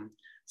from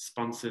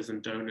sponsors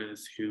and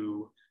donors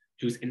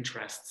whose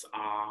interests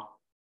are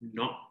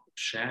not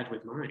shared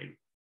with mine.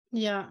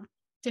 Yeah,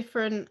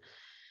 different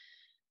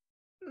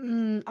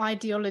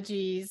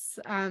ideologies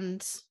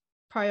and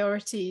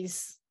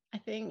priorities, I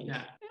think.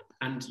 Yeah,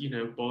 and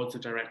boards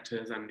of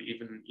directors and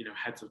even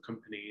heads of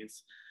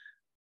companies,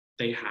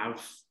 they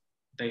have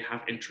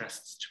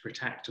interests to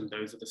protect, and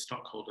those are the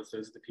stockholders.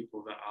 Those are the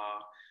people that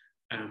are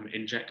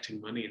injecting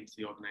money into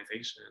the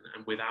organization.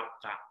 And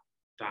without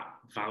that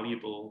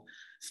valuable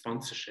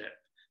sponsorship,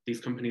 these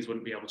companies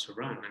wouldn't be able to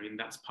run. I mean,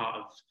 that's part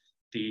of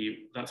the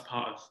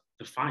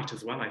fight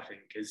as well, I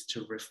think, is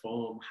to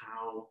reform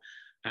how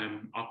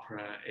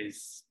opera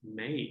is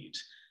made.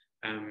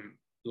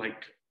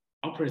 Like,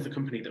 opera is a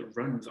company that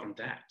runs on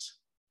debt,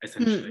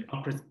 essentially.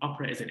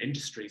 Opera is an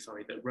industry,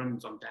 that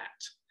runs on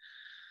debt.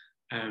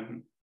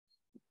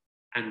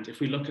 And if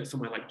we look at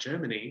somewhere like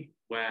Germany,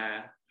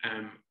 where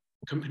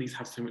companies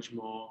have so much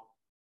more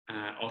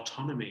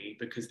autonomy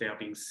because they are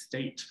being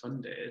state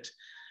funded,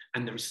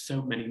 and there are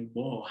so many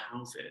more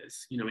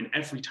houses, in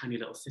every tiny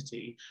little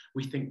city,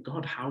 we think,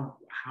 God, how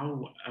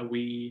are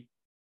we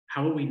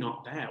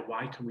not there?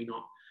 Why can we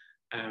not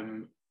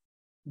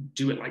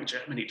do it like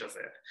Germany does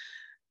it,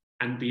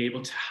 and be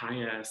able to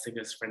hire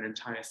singers for an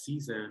entire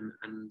season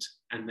and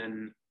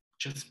then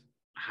just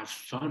have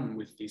fun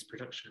with these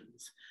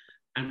productions?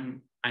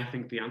 And I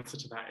think the answer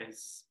to that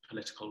is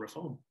political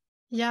reform.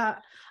 Yeah,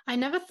 I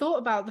never thought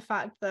about the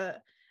fact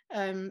that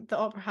the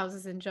opera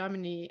houses in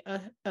Germany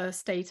are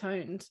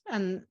state-owned,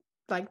 and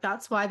like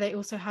that's why they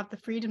also have the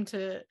freedom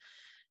to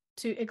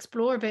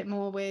explore a bit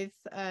more with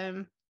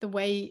the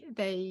way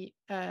they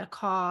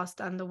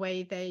cast and the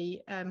way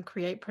they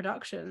create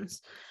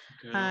productions.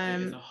 Girl,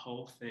 it is a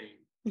whole thing.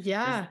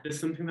 Yeah, there's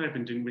something that I've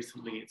been doing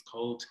recently. It's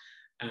called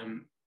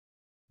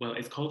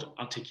it's called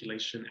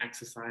articulation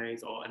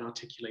exercise, or an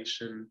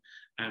articulation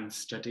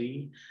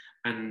study,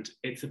 and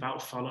it's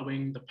about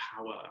following the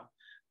power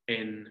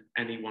in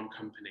any one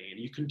company. And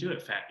you can do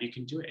it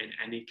in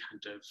any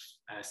kind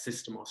of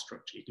system or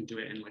structure. You can do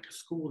it in like a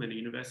school, in a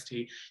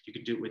university. You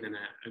can do it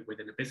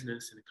within a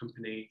business, in a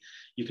company.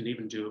 You can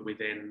even do it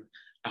within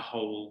a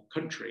whole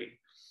country.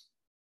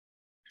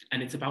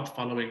 And it's about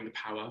following the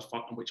power,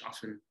 which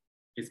often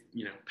is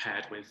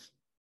paired with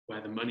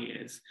where the money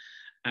is.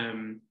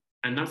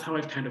 And that's how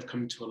I've kind of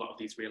come to a lot of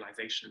these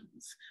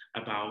realizations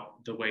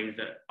about the way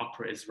that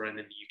opera is run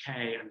in the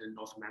UK and in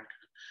North America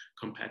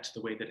compared to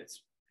the way that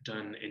it's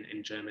done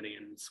in Germany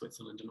and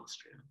Switzerland and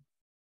Austria.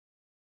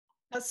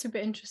 That's super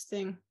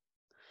interesting.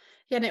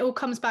 Yeah, and it all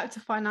comes back to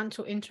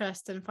financial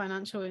interest and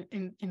financial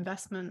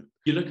investment.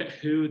 You look at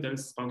who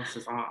those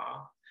sponsors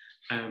are,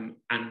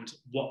 and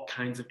what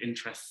kinds of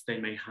interests they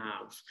may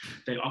have,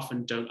 they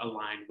often don't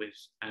align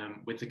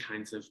with the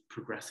kinds of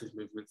progressive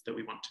movements that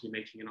we want to be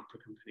making in opera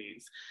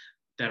companies.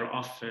 They're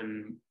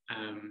often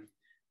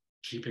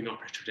keeping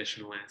opera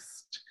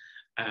traditionalist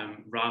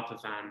rather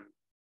than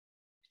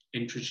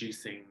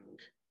introducing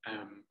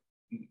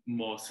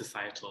more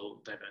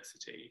societal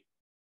diversity.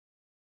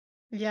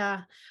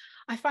 Yeah,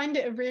 I find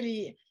it a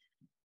really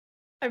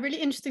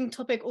interesting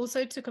topic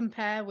also to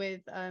compare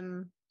with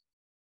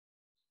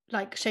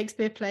like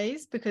Shakespeare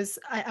plays, because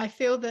I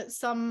feel that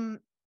some,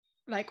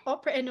 like,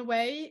 opera in a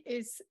way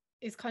is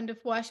kind of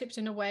worshipped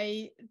in a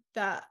way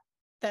that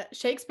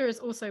Shakespeare is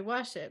also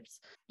worshipped.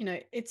 You know,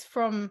 it's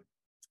from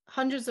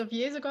hundreds of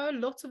years ago a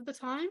lot of the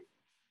time.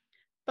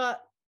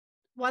 But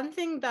one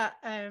thing that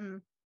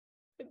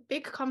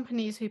big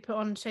companies who put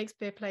on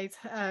Shakespeare plays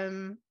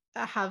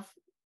have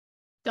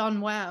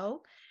done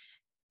well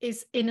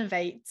is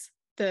innovate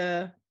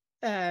the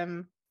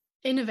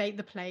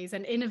plays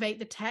and innovate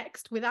the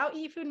text without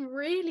even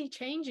really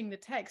changing the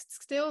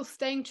text, still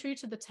staying true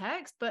to the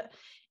text, but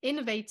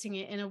innovating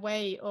it in a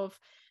way of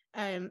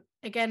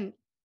again,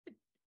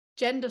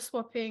 gender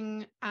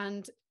swapping,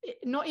 and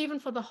sometimes not even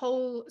for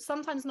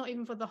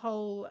the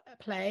whole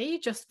play,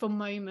 just for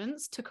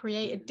moments to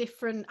create a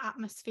different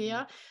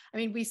atmosphere. I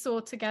mean, we saw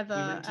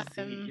together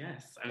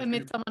A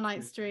Midsummer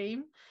Night's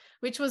Dream,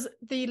 which was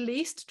the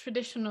least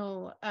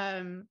traditional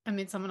A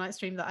Midsummer Night's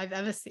Dream that I've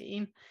ever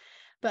seen.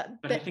 But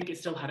I think it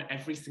still had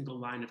every single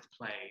line of the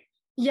play.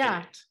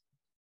 Yeah.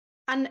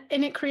 In it.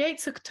 And it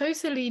creates a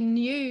totally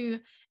new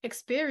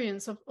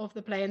experience of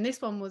the play. And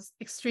this one was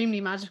extremely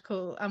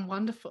magical and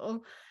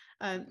wonderful.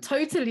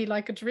 Totally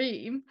like a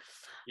dream.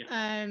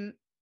 Yeah.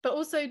 But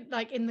also,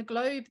 like, in the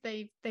Globe,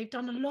 they've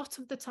done a lot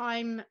of the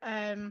time.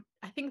 I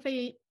don't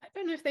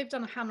know if they've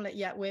done a Hamlet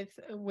yet with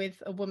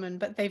a woman,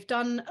 but they've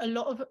done a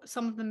lot of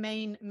some of the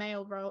main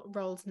male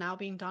roles now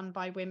being done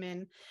by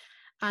women.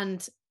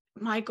 And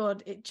my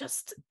God,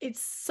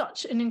 it's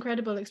such an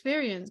incredible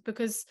experience,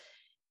 because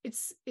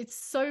it's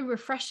so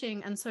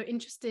refreshing and so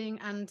interesting.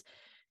 And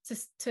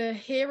to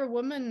hear a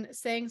woman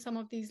saying some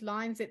of these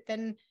lines,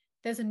 then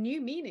there's a new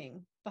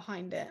meaning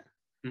behind it.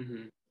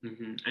 Mm-hmm,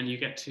 mm-hmm. And you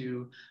get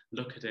to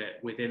look at it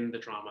within the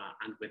drama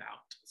and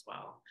without as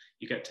well.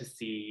 You get to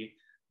see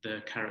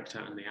the character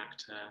and the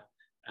actor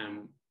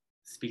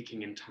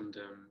speaking in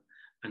tandem,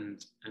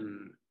 and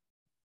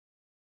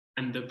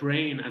the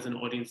brain as an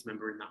audience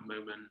member in that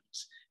moment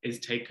is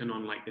taken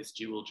on like this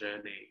dual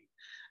journey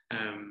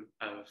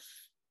of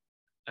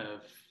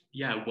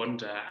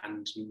wonder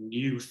and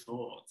new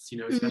thoughts, you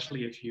know,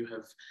 especially if you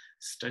have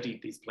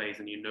studied these plays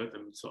and you know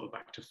them sort of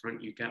back to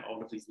front. You get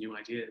all of these new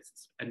ideas.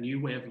 It's a new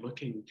way of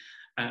looking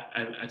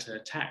at a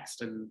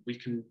text, and we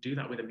can do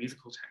that with a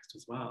musical text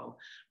as well.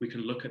 We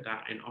can look at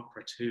that in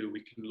opera too.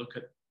 We can look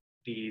at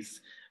these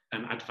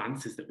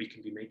advances that we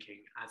can be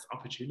making as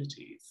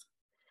opportunities.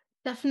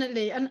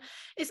 Definitely. And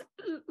it's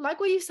like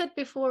what you said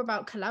before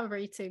about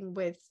collaborating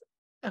with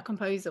a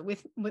composer,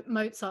 with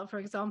Mozart, for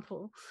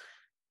example.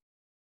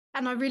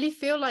 And I really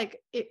feel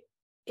like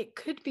it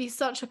could be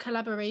such a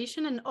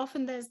collaboration. And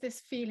often there's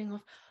this feeling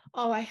of,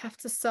 oh, I have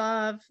to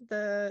serve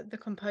the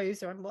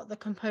composer and what the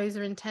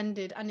composer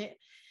intended. And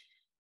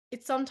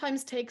it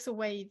sometimes takes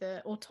away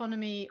the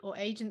autonomy or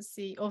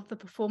agency of the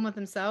performer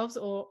themselves,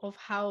 or of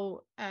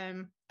how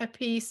a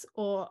piece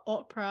or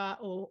opera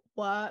or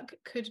work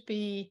could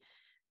be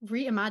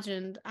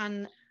reimagined,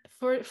 and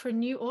for a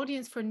new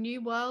audience, for a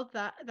new world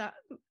that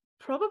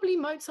probably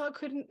Mozart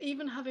couldn't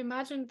even have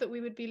imagined, that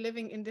we would be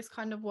living in this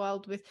kind of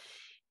world with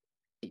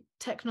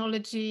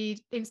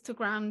technology,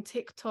 Instagram,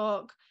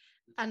 TikTok,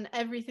 and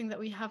everything that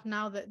we have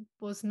now that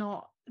was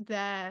not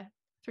there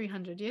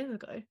 300 years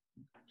ago.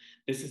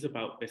 This is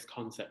about this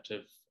concept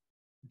of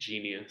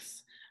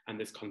genius and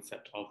this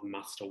concept of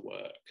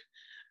masterwork,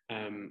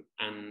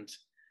 and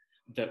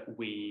that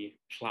we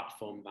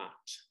platform that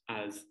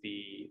as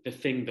the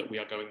thing that we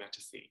are going there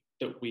to see,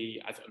 that we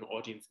as an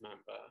audience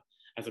member,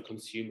 as a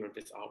consumer of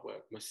this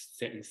artwork, must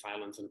sit in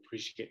silence and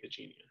appreciate the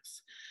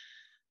genius.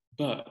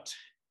 But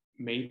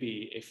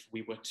maybe if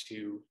we were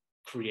to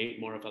create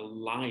more of a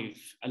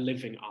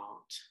living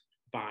art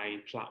by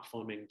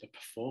platforming the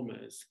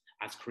performers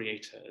as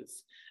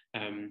creators,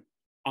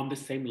 on the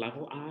same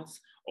level as,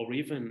 or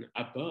even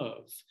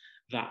above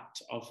that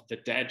of the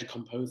dead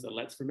composer.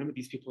 Let's remember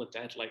these people are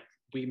dead. Like,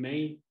 we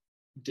may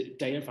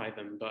deify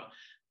them, but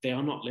they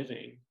are not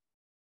living.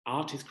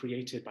 Art is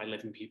created by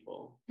living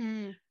people.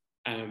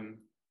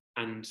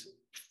 And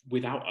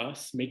without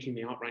us making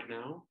the art right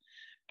now,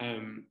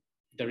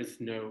 there is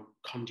no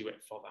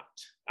conduit for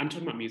that. I'm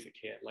talking about music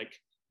here. Like,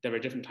 there are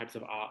different types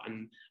of art,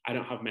 and I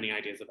don't have many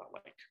ideas about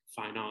like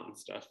fine art and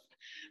stuff,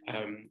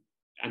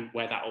 and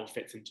where that all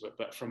fits into it.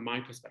 But from my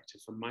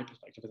perspective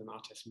as an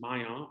artist,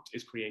 my art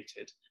is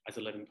created as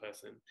a living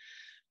person.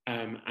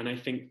 And I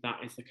think that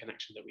is the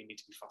connection that we need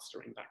to be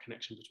fostering, that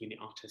connection between the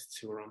artists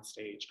who are on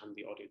stage and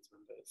the audience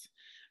members.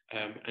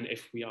 And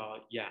if we are,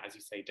 as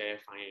you say,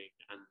 deifying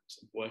and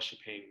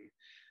worshipping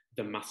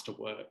the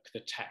masterwork,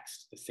 the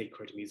text, the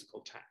sacred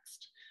musical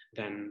text,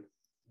 then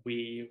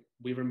we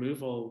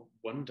remove all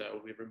wonder,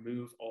 we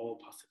remove all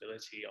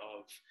possibility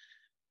of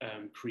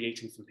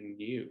creating something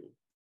new.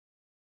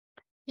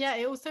 Yeah,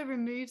 it also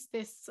removes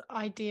this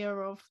idea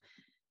of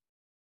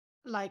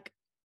like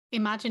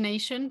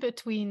imagination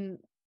between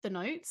the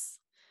notes.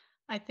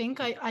 I think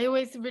I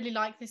always really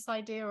like this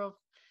idea of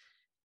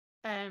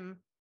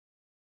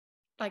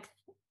like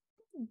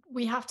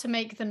we have to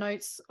make the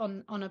notes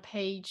on a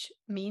page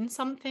mean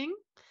something,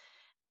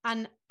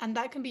 and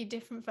that can be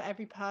different for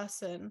every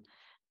person.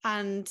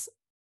 And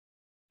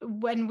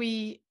when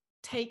we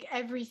take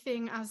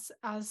everything as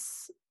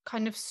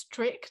kind of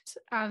strict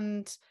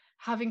and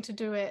having to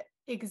do it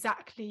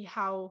exactly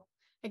how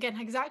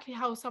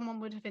someone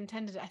would have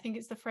intended it, I think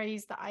it's the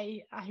phrase that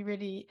I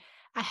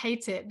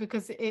hate it,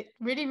 because it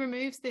really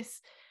removes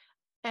this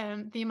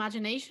the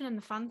imagination and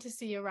the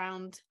fantasy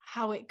around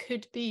how it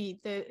could be.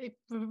 It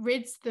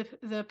rids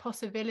the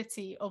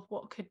possibility of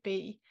what could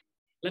be.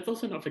 Let's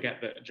also not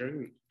forget that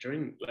during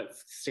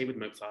let's stay with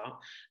Mozart.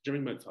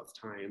 During Mozart's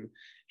time,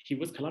 he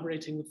was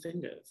collaborating with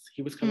singers.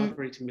 He was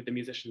collaborating with the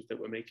musicians that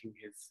were making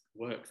his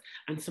works.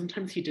 And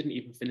sometimes he didn't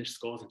even finish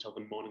scores until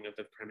the morning of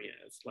the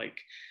premieres. Like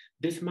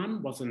this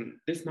man wasn't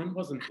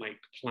like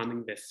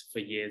planning this for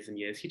years and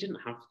years. He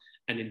didn't have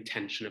an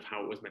intention of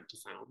how it was meant to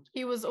sound.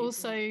 He was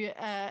also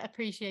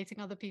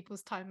appreciating other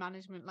people's time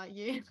management like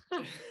you.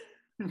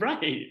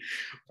 Right.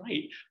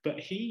 But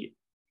he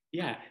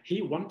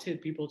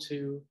wanted people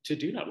to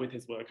do that with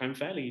his work. I'm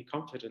fairly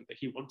confident that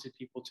he wanted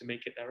people to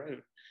make it their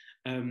own.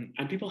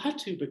 And people had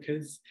to,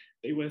 because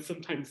they were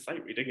sometimes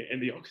sight reading it in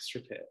the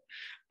orchestra pit.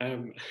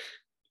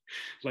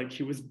 Like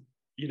he was,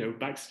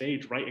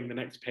 backstage writing the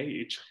next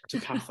page to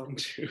pass on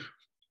to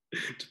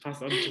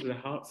the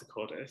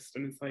harpsichordist.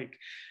 And it's like,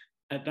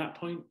 at that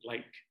point,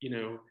 like,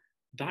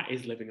 that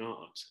is living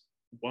art.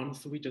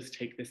 Once we just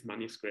take this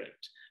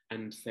manuscript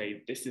and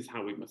say, this is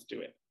how we must do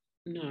it.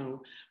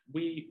 No,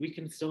 we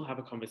can still have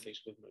a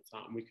conversation with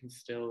Mozart, and we can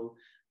still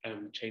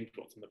change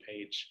what's on the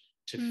page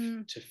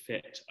to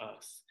fit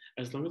us,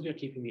 as long as we are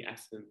keeping the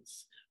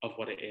essence of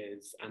what it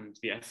is, and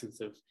the essence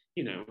of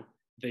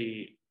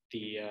the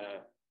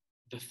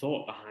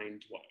thought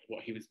behind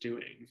what he was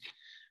doing.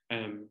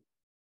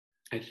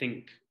 I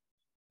think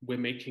we're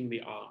making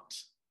the art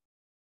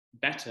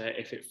better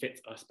if it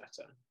fits us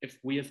better. If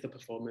we as the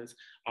performers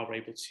are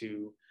able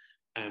to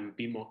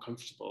be more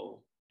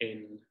comfortable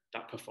in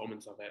that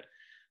performance of it,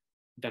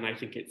 then I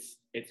think it's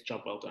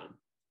job well done.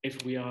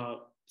 If we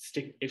are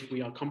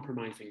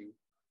compromising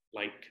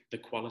like the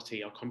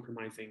quality, or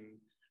compromising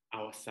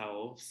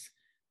ourselves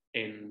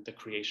in the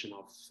creation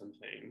of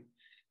something,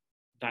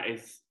 that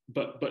is,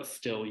 but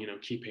still,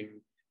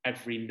 keeping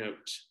every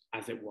note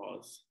as it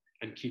was,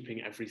 and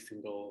keeping every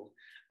single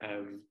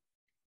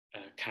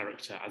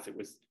character as it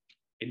was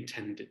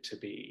intended to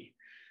be,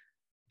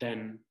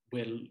 then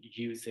we're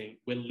losing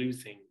the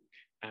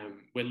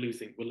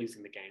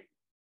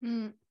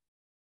game.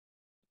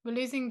 We're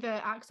losing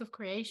the act of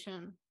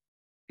creation.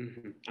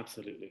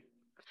 Absolutely.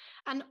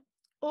 And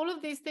all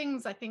of these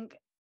things, I think,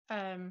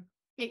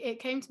 it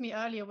came to me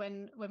earlier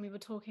when we were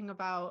talking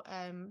about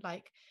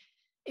like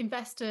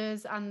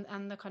investors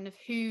and the kind of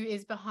who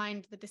is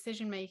behind the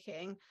decision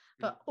making.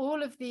 But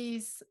all of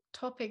these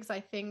topics, I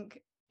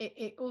think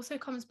it also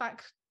comes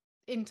back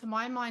into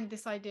my mind,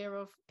 this idea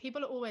of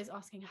people are always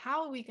asking,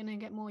 how are we going to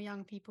get more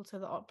young people to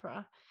the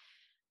opera?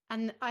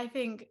 And I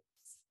think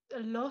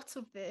a lot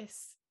of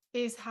this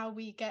is how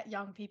we get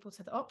young people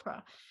to the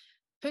opera,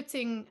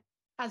 putting,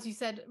 as you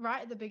said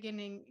right at the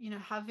beginning,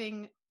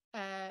 having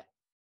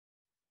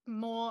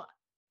more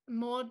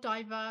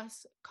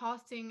diverse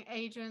casting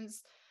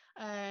agents,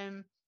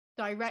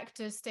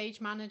 directors, stage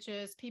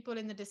managers, people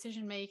in the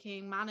decision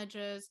making,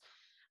 managers,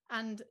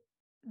 and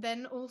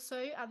then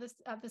also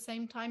at the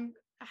same time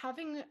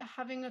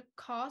having a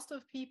cast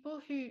of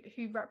people who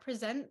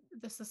represent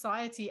the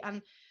society,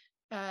 and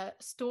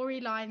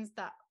storylines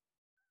that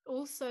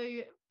also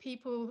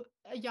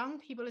young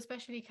people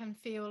especially can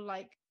feel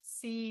like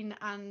seen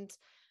and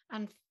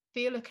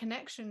feel a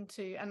connection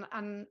to.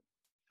 And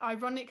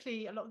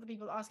ironically, a lot of the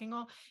people asking,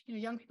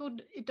 young people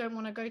don't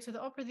want to go to the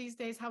opera these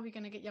days, how are we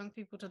going to get young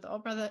people to the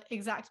opera? The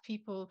exact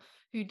people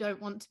who don't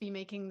want to be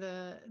making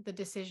the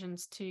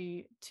decisions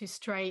to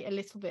stray a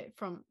little bit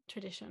from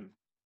tradition.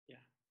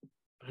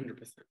 100%.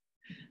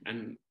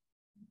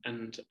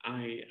 And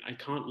I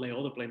can't lay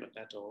all the blame at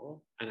their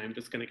door, and I'm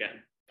just going to get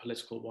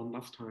political one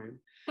last time.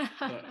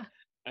 But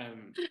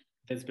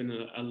there's been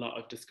a lot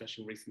of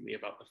discussion recently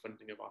about the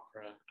funding of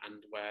opera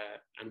and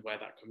where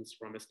that comes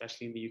from,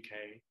 especially in the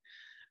UK.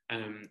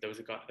 There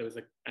was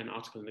an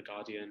article in the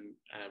Guardian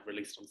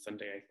released on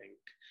Sunday, I think,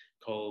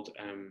 called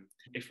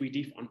 "If we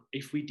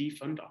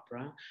defund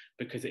opera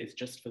because it is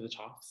just for the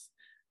toffs,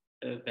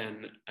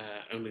 then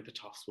only the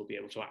toffs will be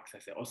able to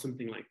access it," or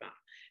something like that.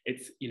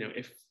 It's,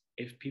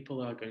 if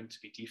people are going to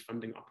be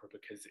defunding opera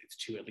because it's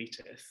too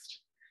elitist,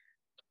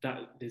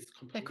 that is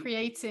completely, they're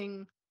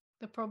creating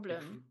the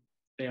problem.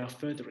 They are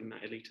furthering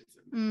that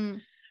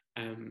elitism.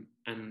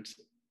 And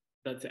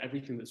that's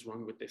everything that's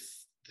wrong with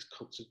this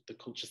the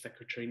culture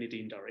secretary,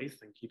 Nadine Dorries,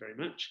 thank you very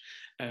much,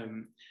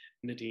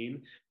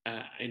 Nadine,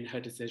 in her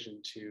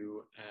decision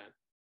to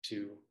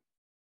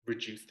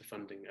reduce the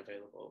funding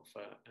available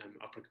for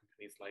opera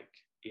companies like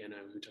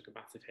ENO, who took a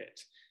massive hit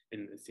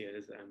in this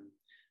year's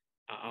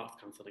Arts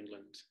Council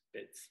England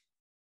bids.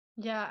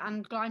 Yeah,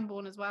 and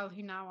Glyndebourne as well,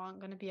 who now aren't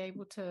going to be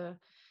able to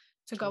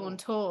go on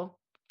tour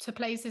to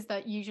places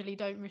that usually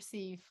don't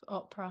receive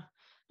opera.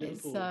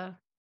 Liverpool,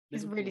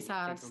 it's really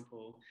sad. For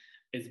example,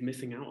 is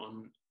missing out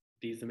on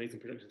these amazing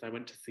productions. I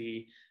went to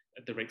see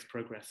the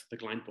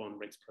Glyndebourne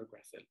Rake's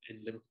Progress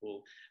in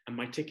Liverpool, and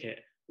my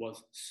ticket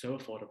was so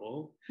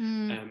affordable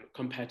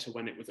compared to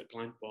when it was at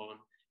Glyndebourne.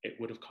 It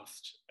would have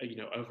cost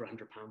over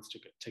 £100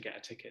 to get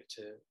a ticket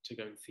to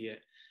go and see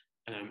it.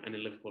 And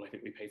in Liverpool, I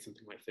think we paid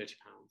something like £30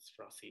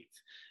 for our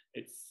seats.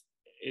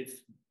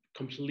 It's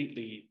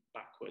completely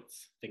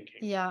backwards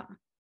thinking.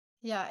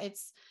 Yeah,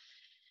 it's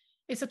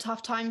a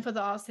tough time for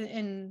the arts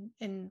in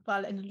a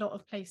lot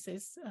of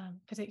places,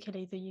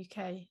 particularly the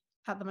UK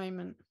at the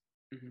moment.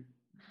 Mm-hmm.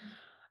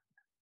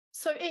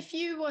 So if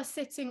you were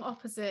sitting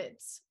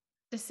opposite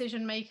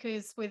decision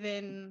makers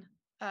within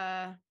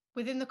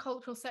the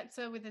cultural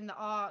sector, within the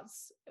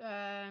arts,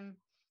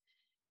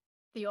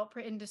 the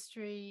opera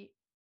industry,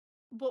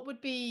 what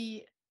would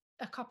be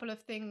a couple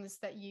of things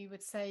that you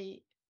would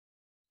say,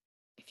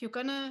 if you're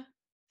gonna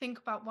think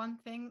about one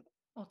thing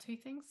or two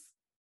things,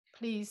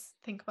 please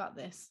think about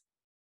this?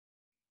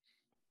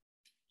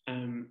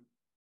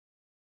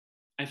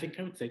 I think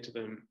I would say to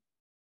them,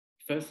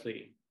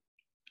 firstly,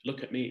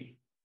 look at me.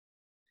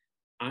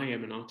 I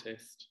am an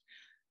artist.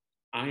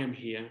 I am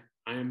here.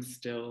 I am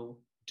still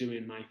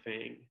doing my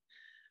thing.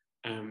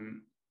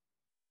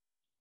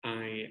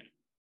 I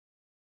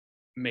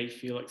may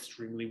feel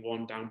extremely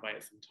worn down by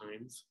it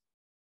sometimes,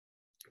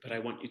 but I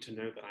want you to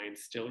know that I am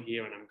still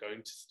here and I'm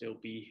going to still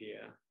be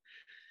here,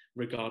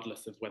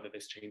 regardless of whether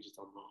this changes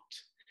or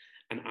not.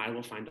 And I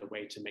will find a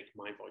way to make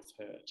my voice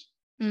heard.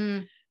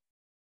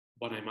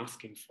 What I'm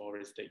asking for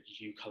is that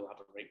you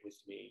collaborate with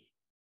me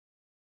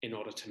in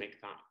order to make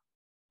that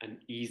an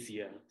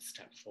easier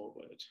step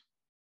forward.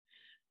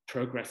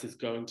 Progress is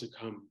going to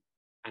come,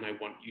 and I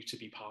want you to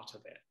be part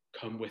of it.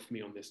 Come with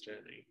me on this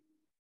journey.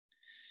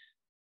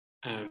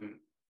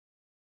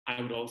 I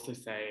would also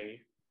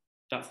say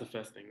that's the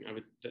first thing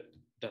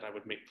that I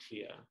would make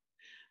clear.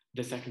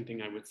 The second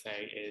thing I would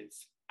say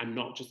is, I'm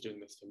not just doing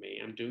this for me,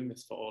 I'm doing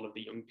this for all of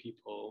the young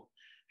people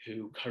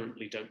who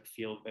currently don't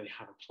feel they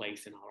have a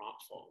place in our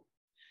art form.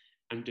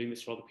 I'm doing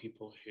this for all the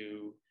people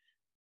who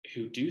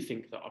do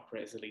think that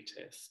opera is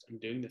elitist. I'm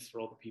doing this for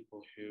all the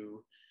people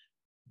who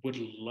would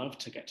love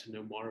to get to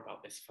know more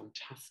about this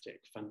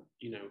fantastic,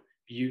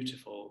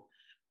 beautiful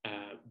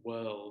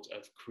world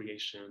of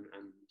creation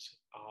and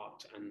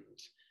art and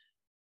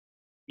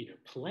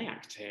play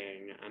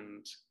acting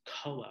and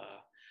color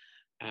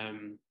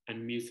and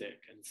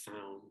music and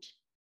sound,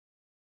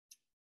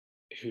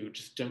 who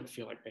just don't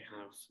feel like they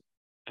have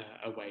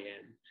a way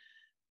in.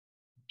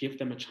 Give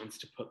them a chance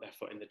to put their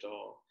foot in the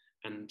door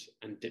and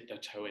dip their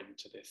toe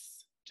into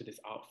this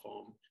art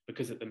form,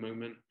 because at the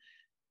moment,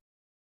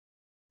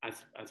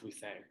 as we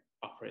say,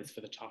 opera is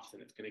for the toughs,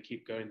 and it's going to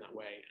keep going that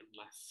way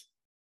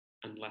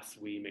unless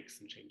we make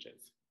some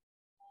changes.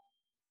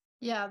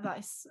 Yeah,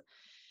 that's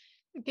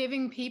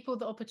giving people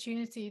the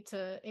opportunity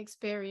to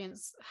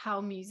experience how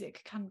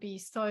music can be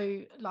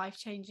so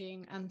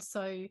life-changing and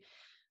so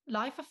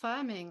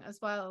life-affirming as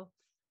well.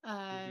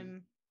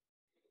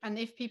 And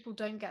if people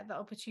don't get that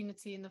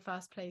opportunity in the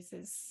first place,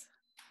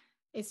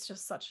 it's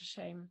just such a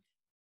shame.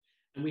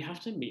 And we have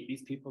to meet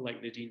these people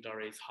like Nadine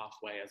Dorries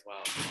halfway as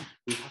well.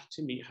 We have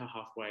to meet her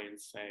halfway and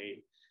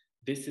say,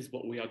 this is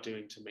what we are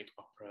doing to make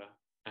opera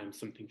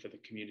something for the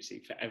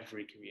community, for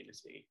every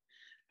community.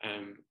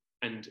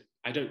 And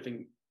I don't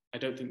think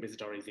Ms.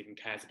 Dorries even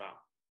cares about,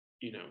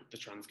 the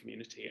trans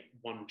community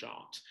one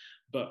jot,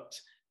 but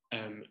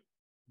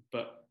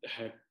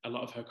a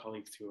lot of her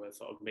colleagues who are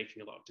sort of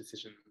making a lot of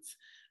decisions,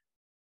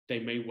 they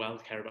may well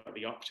care about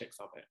the optics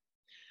of it.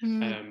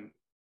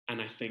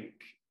 And I think,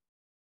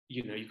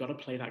 you've got to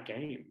play that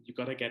game. You've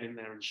got to get in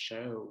there and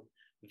show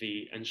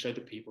the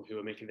people who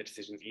are making the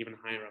decisions even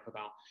higher up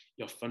about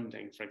your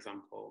funding, for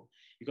example.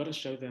 You've got to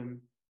show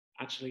them,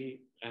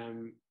 actually,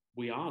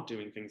 we are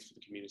doing things for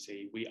the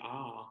community. We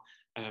are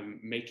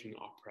making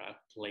opera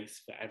a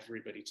place for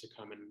everybody to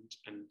come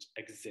and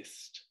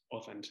exist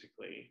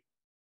authentically.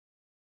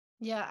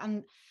 Yeah,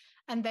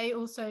 and they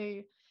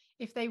also,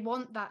 if they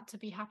want that to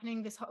be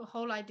happening, this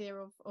whole idea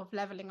of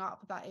levelling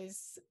up that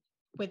is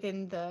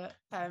within the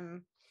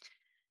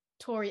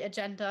Tory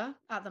agenda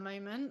at the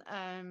moment,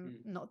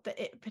 not that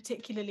it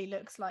particularly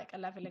looks like a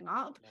levelling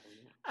up,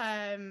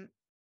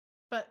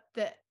 but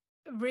the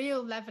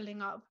real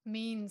levelling up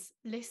means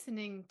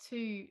listening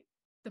to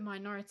the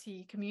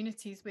minority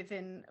communities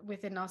within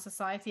our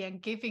society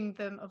and giving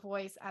them a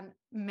voice and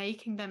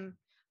making them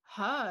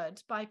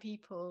heard by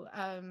people.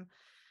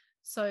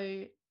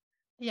 So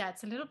yeah,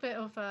 it's a little bit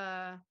of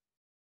a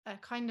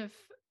kind of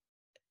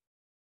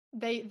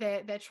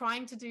they're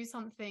trying to do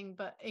something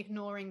but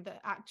ignoring the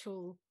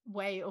actual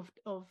way of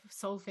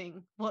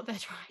solving what they're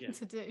trying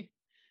to do.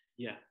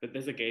 Yeah, but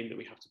there's a game that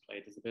we have to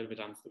play. There's a bit of a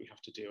dance that we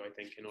have to do, I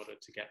think, in order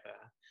to get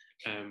there.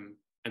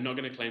 I'm not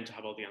going to claim to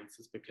have all the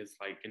answers because,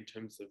 like, in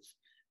terms of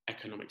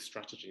economic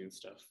strategy and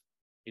stuff,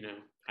 you know,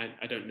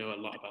 I don't know a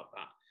lot about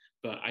that.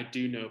 But I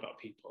do know about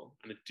people,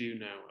 and I do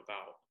know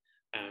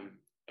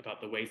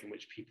about the ways in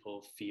which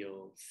people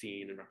feel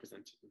seen and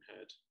represented and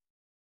heard.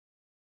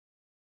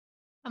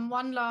 And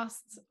one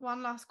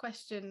last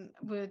question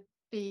would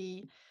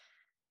be,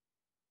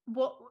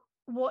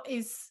 what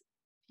is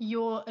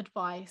your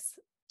advice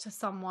to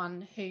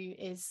someone who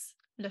is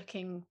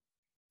looking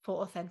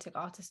for authentic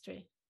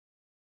artistry?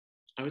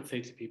 I would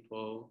say to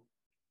people,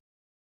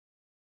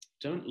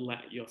 don't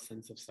let your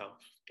sense of self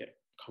get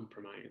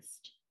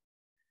compromised.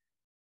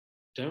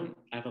 Don't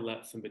ever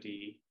let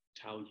somebody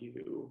tell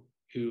you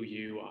who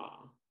you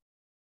are.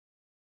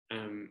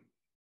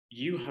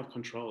 You have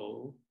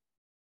control,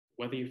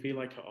 whether you feel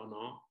like it or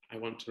not. I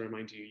want to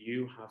remind you,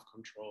 you have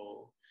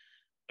control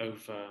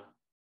over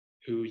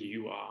who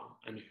you are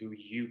and who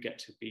you get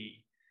to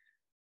be,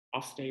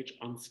 off stage,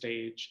 on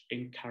stage,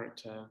 in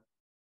character,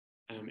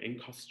 in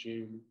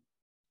costume.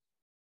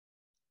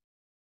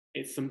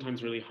 It's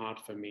sometimes really hard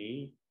for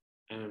me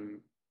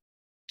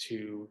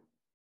to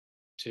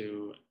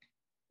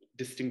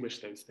distinguish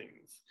those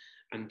things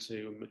and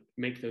to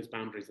make those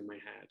boundaries in my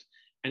head.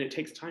 And it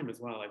takes time as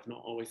well. I've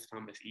not always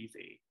found this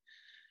easy.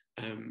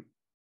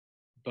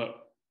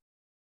 But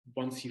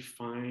once you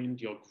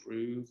find your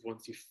groove,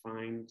 once you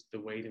find the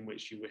way in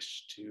which you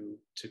wish to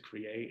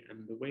create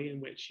and the way in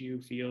which you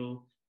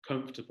feel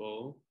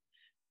comfortable,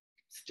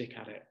 stick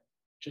at it.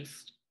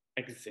 Just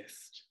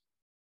exist.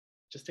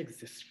 Just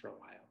exist for a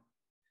while.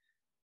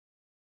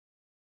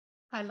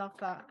 I love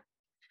that.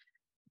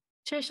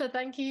 Trisha,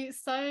 thank you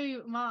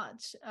so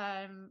much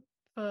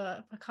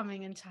for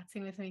coming and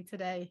chatting with me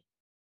today.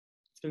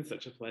 It's been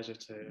such a pleasure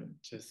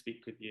to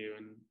speak with you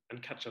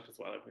and catch up as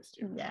well. I've missed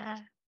you. Yeah.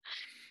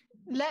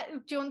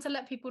 Do you want to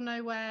let people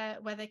know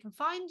where they can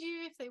find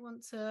you if they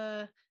want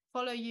to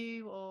follow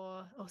you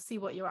or see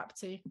what you're up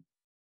to?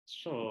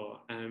 Sure.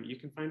 You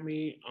can find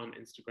me on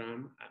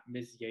Instagram at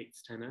Ms.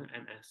 Yates Tenor,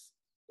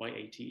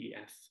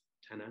 MSYATES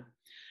Tenor.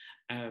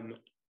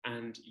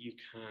 And you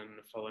can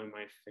follow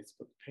my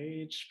Facebook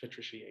page,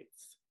 Patricia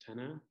Yates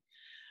Tenor.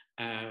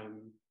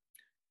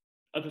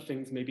 Other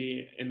things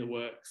maybe in the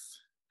works,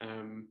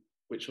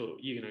 which will,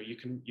 you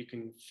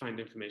can find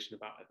information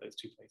about at those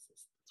two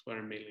places. That's where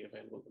I'm mainly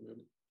available at the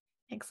moment.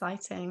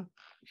 Exciting.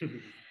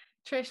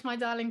 Trish, my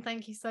darling,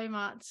 thank you so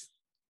much.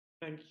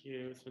 Thank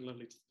you. It's been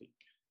lovely to speak.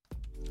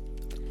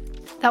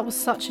 That was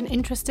such an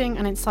interesting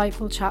and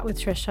insightful chat with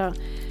Trisha.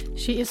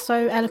 She is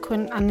so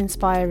eloquent and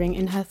inspiring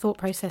in her thought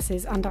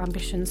processes and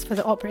ambitions for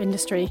the opera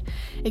industry.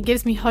 It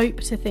gives me hope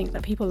to think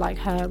that people like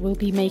her will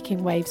be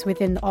making waves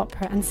within the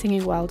opera and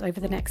singing world over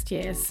the next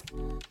years.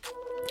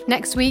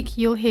 Next week,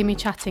 you'll hear me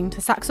chatting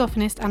to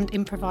saxophonist and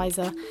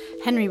improviser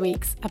Henry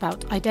Weeks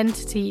about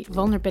identity,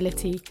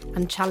 vulnerability,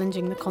 and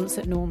challenging the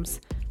concert norms.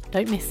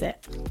 Don't miss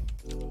it.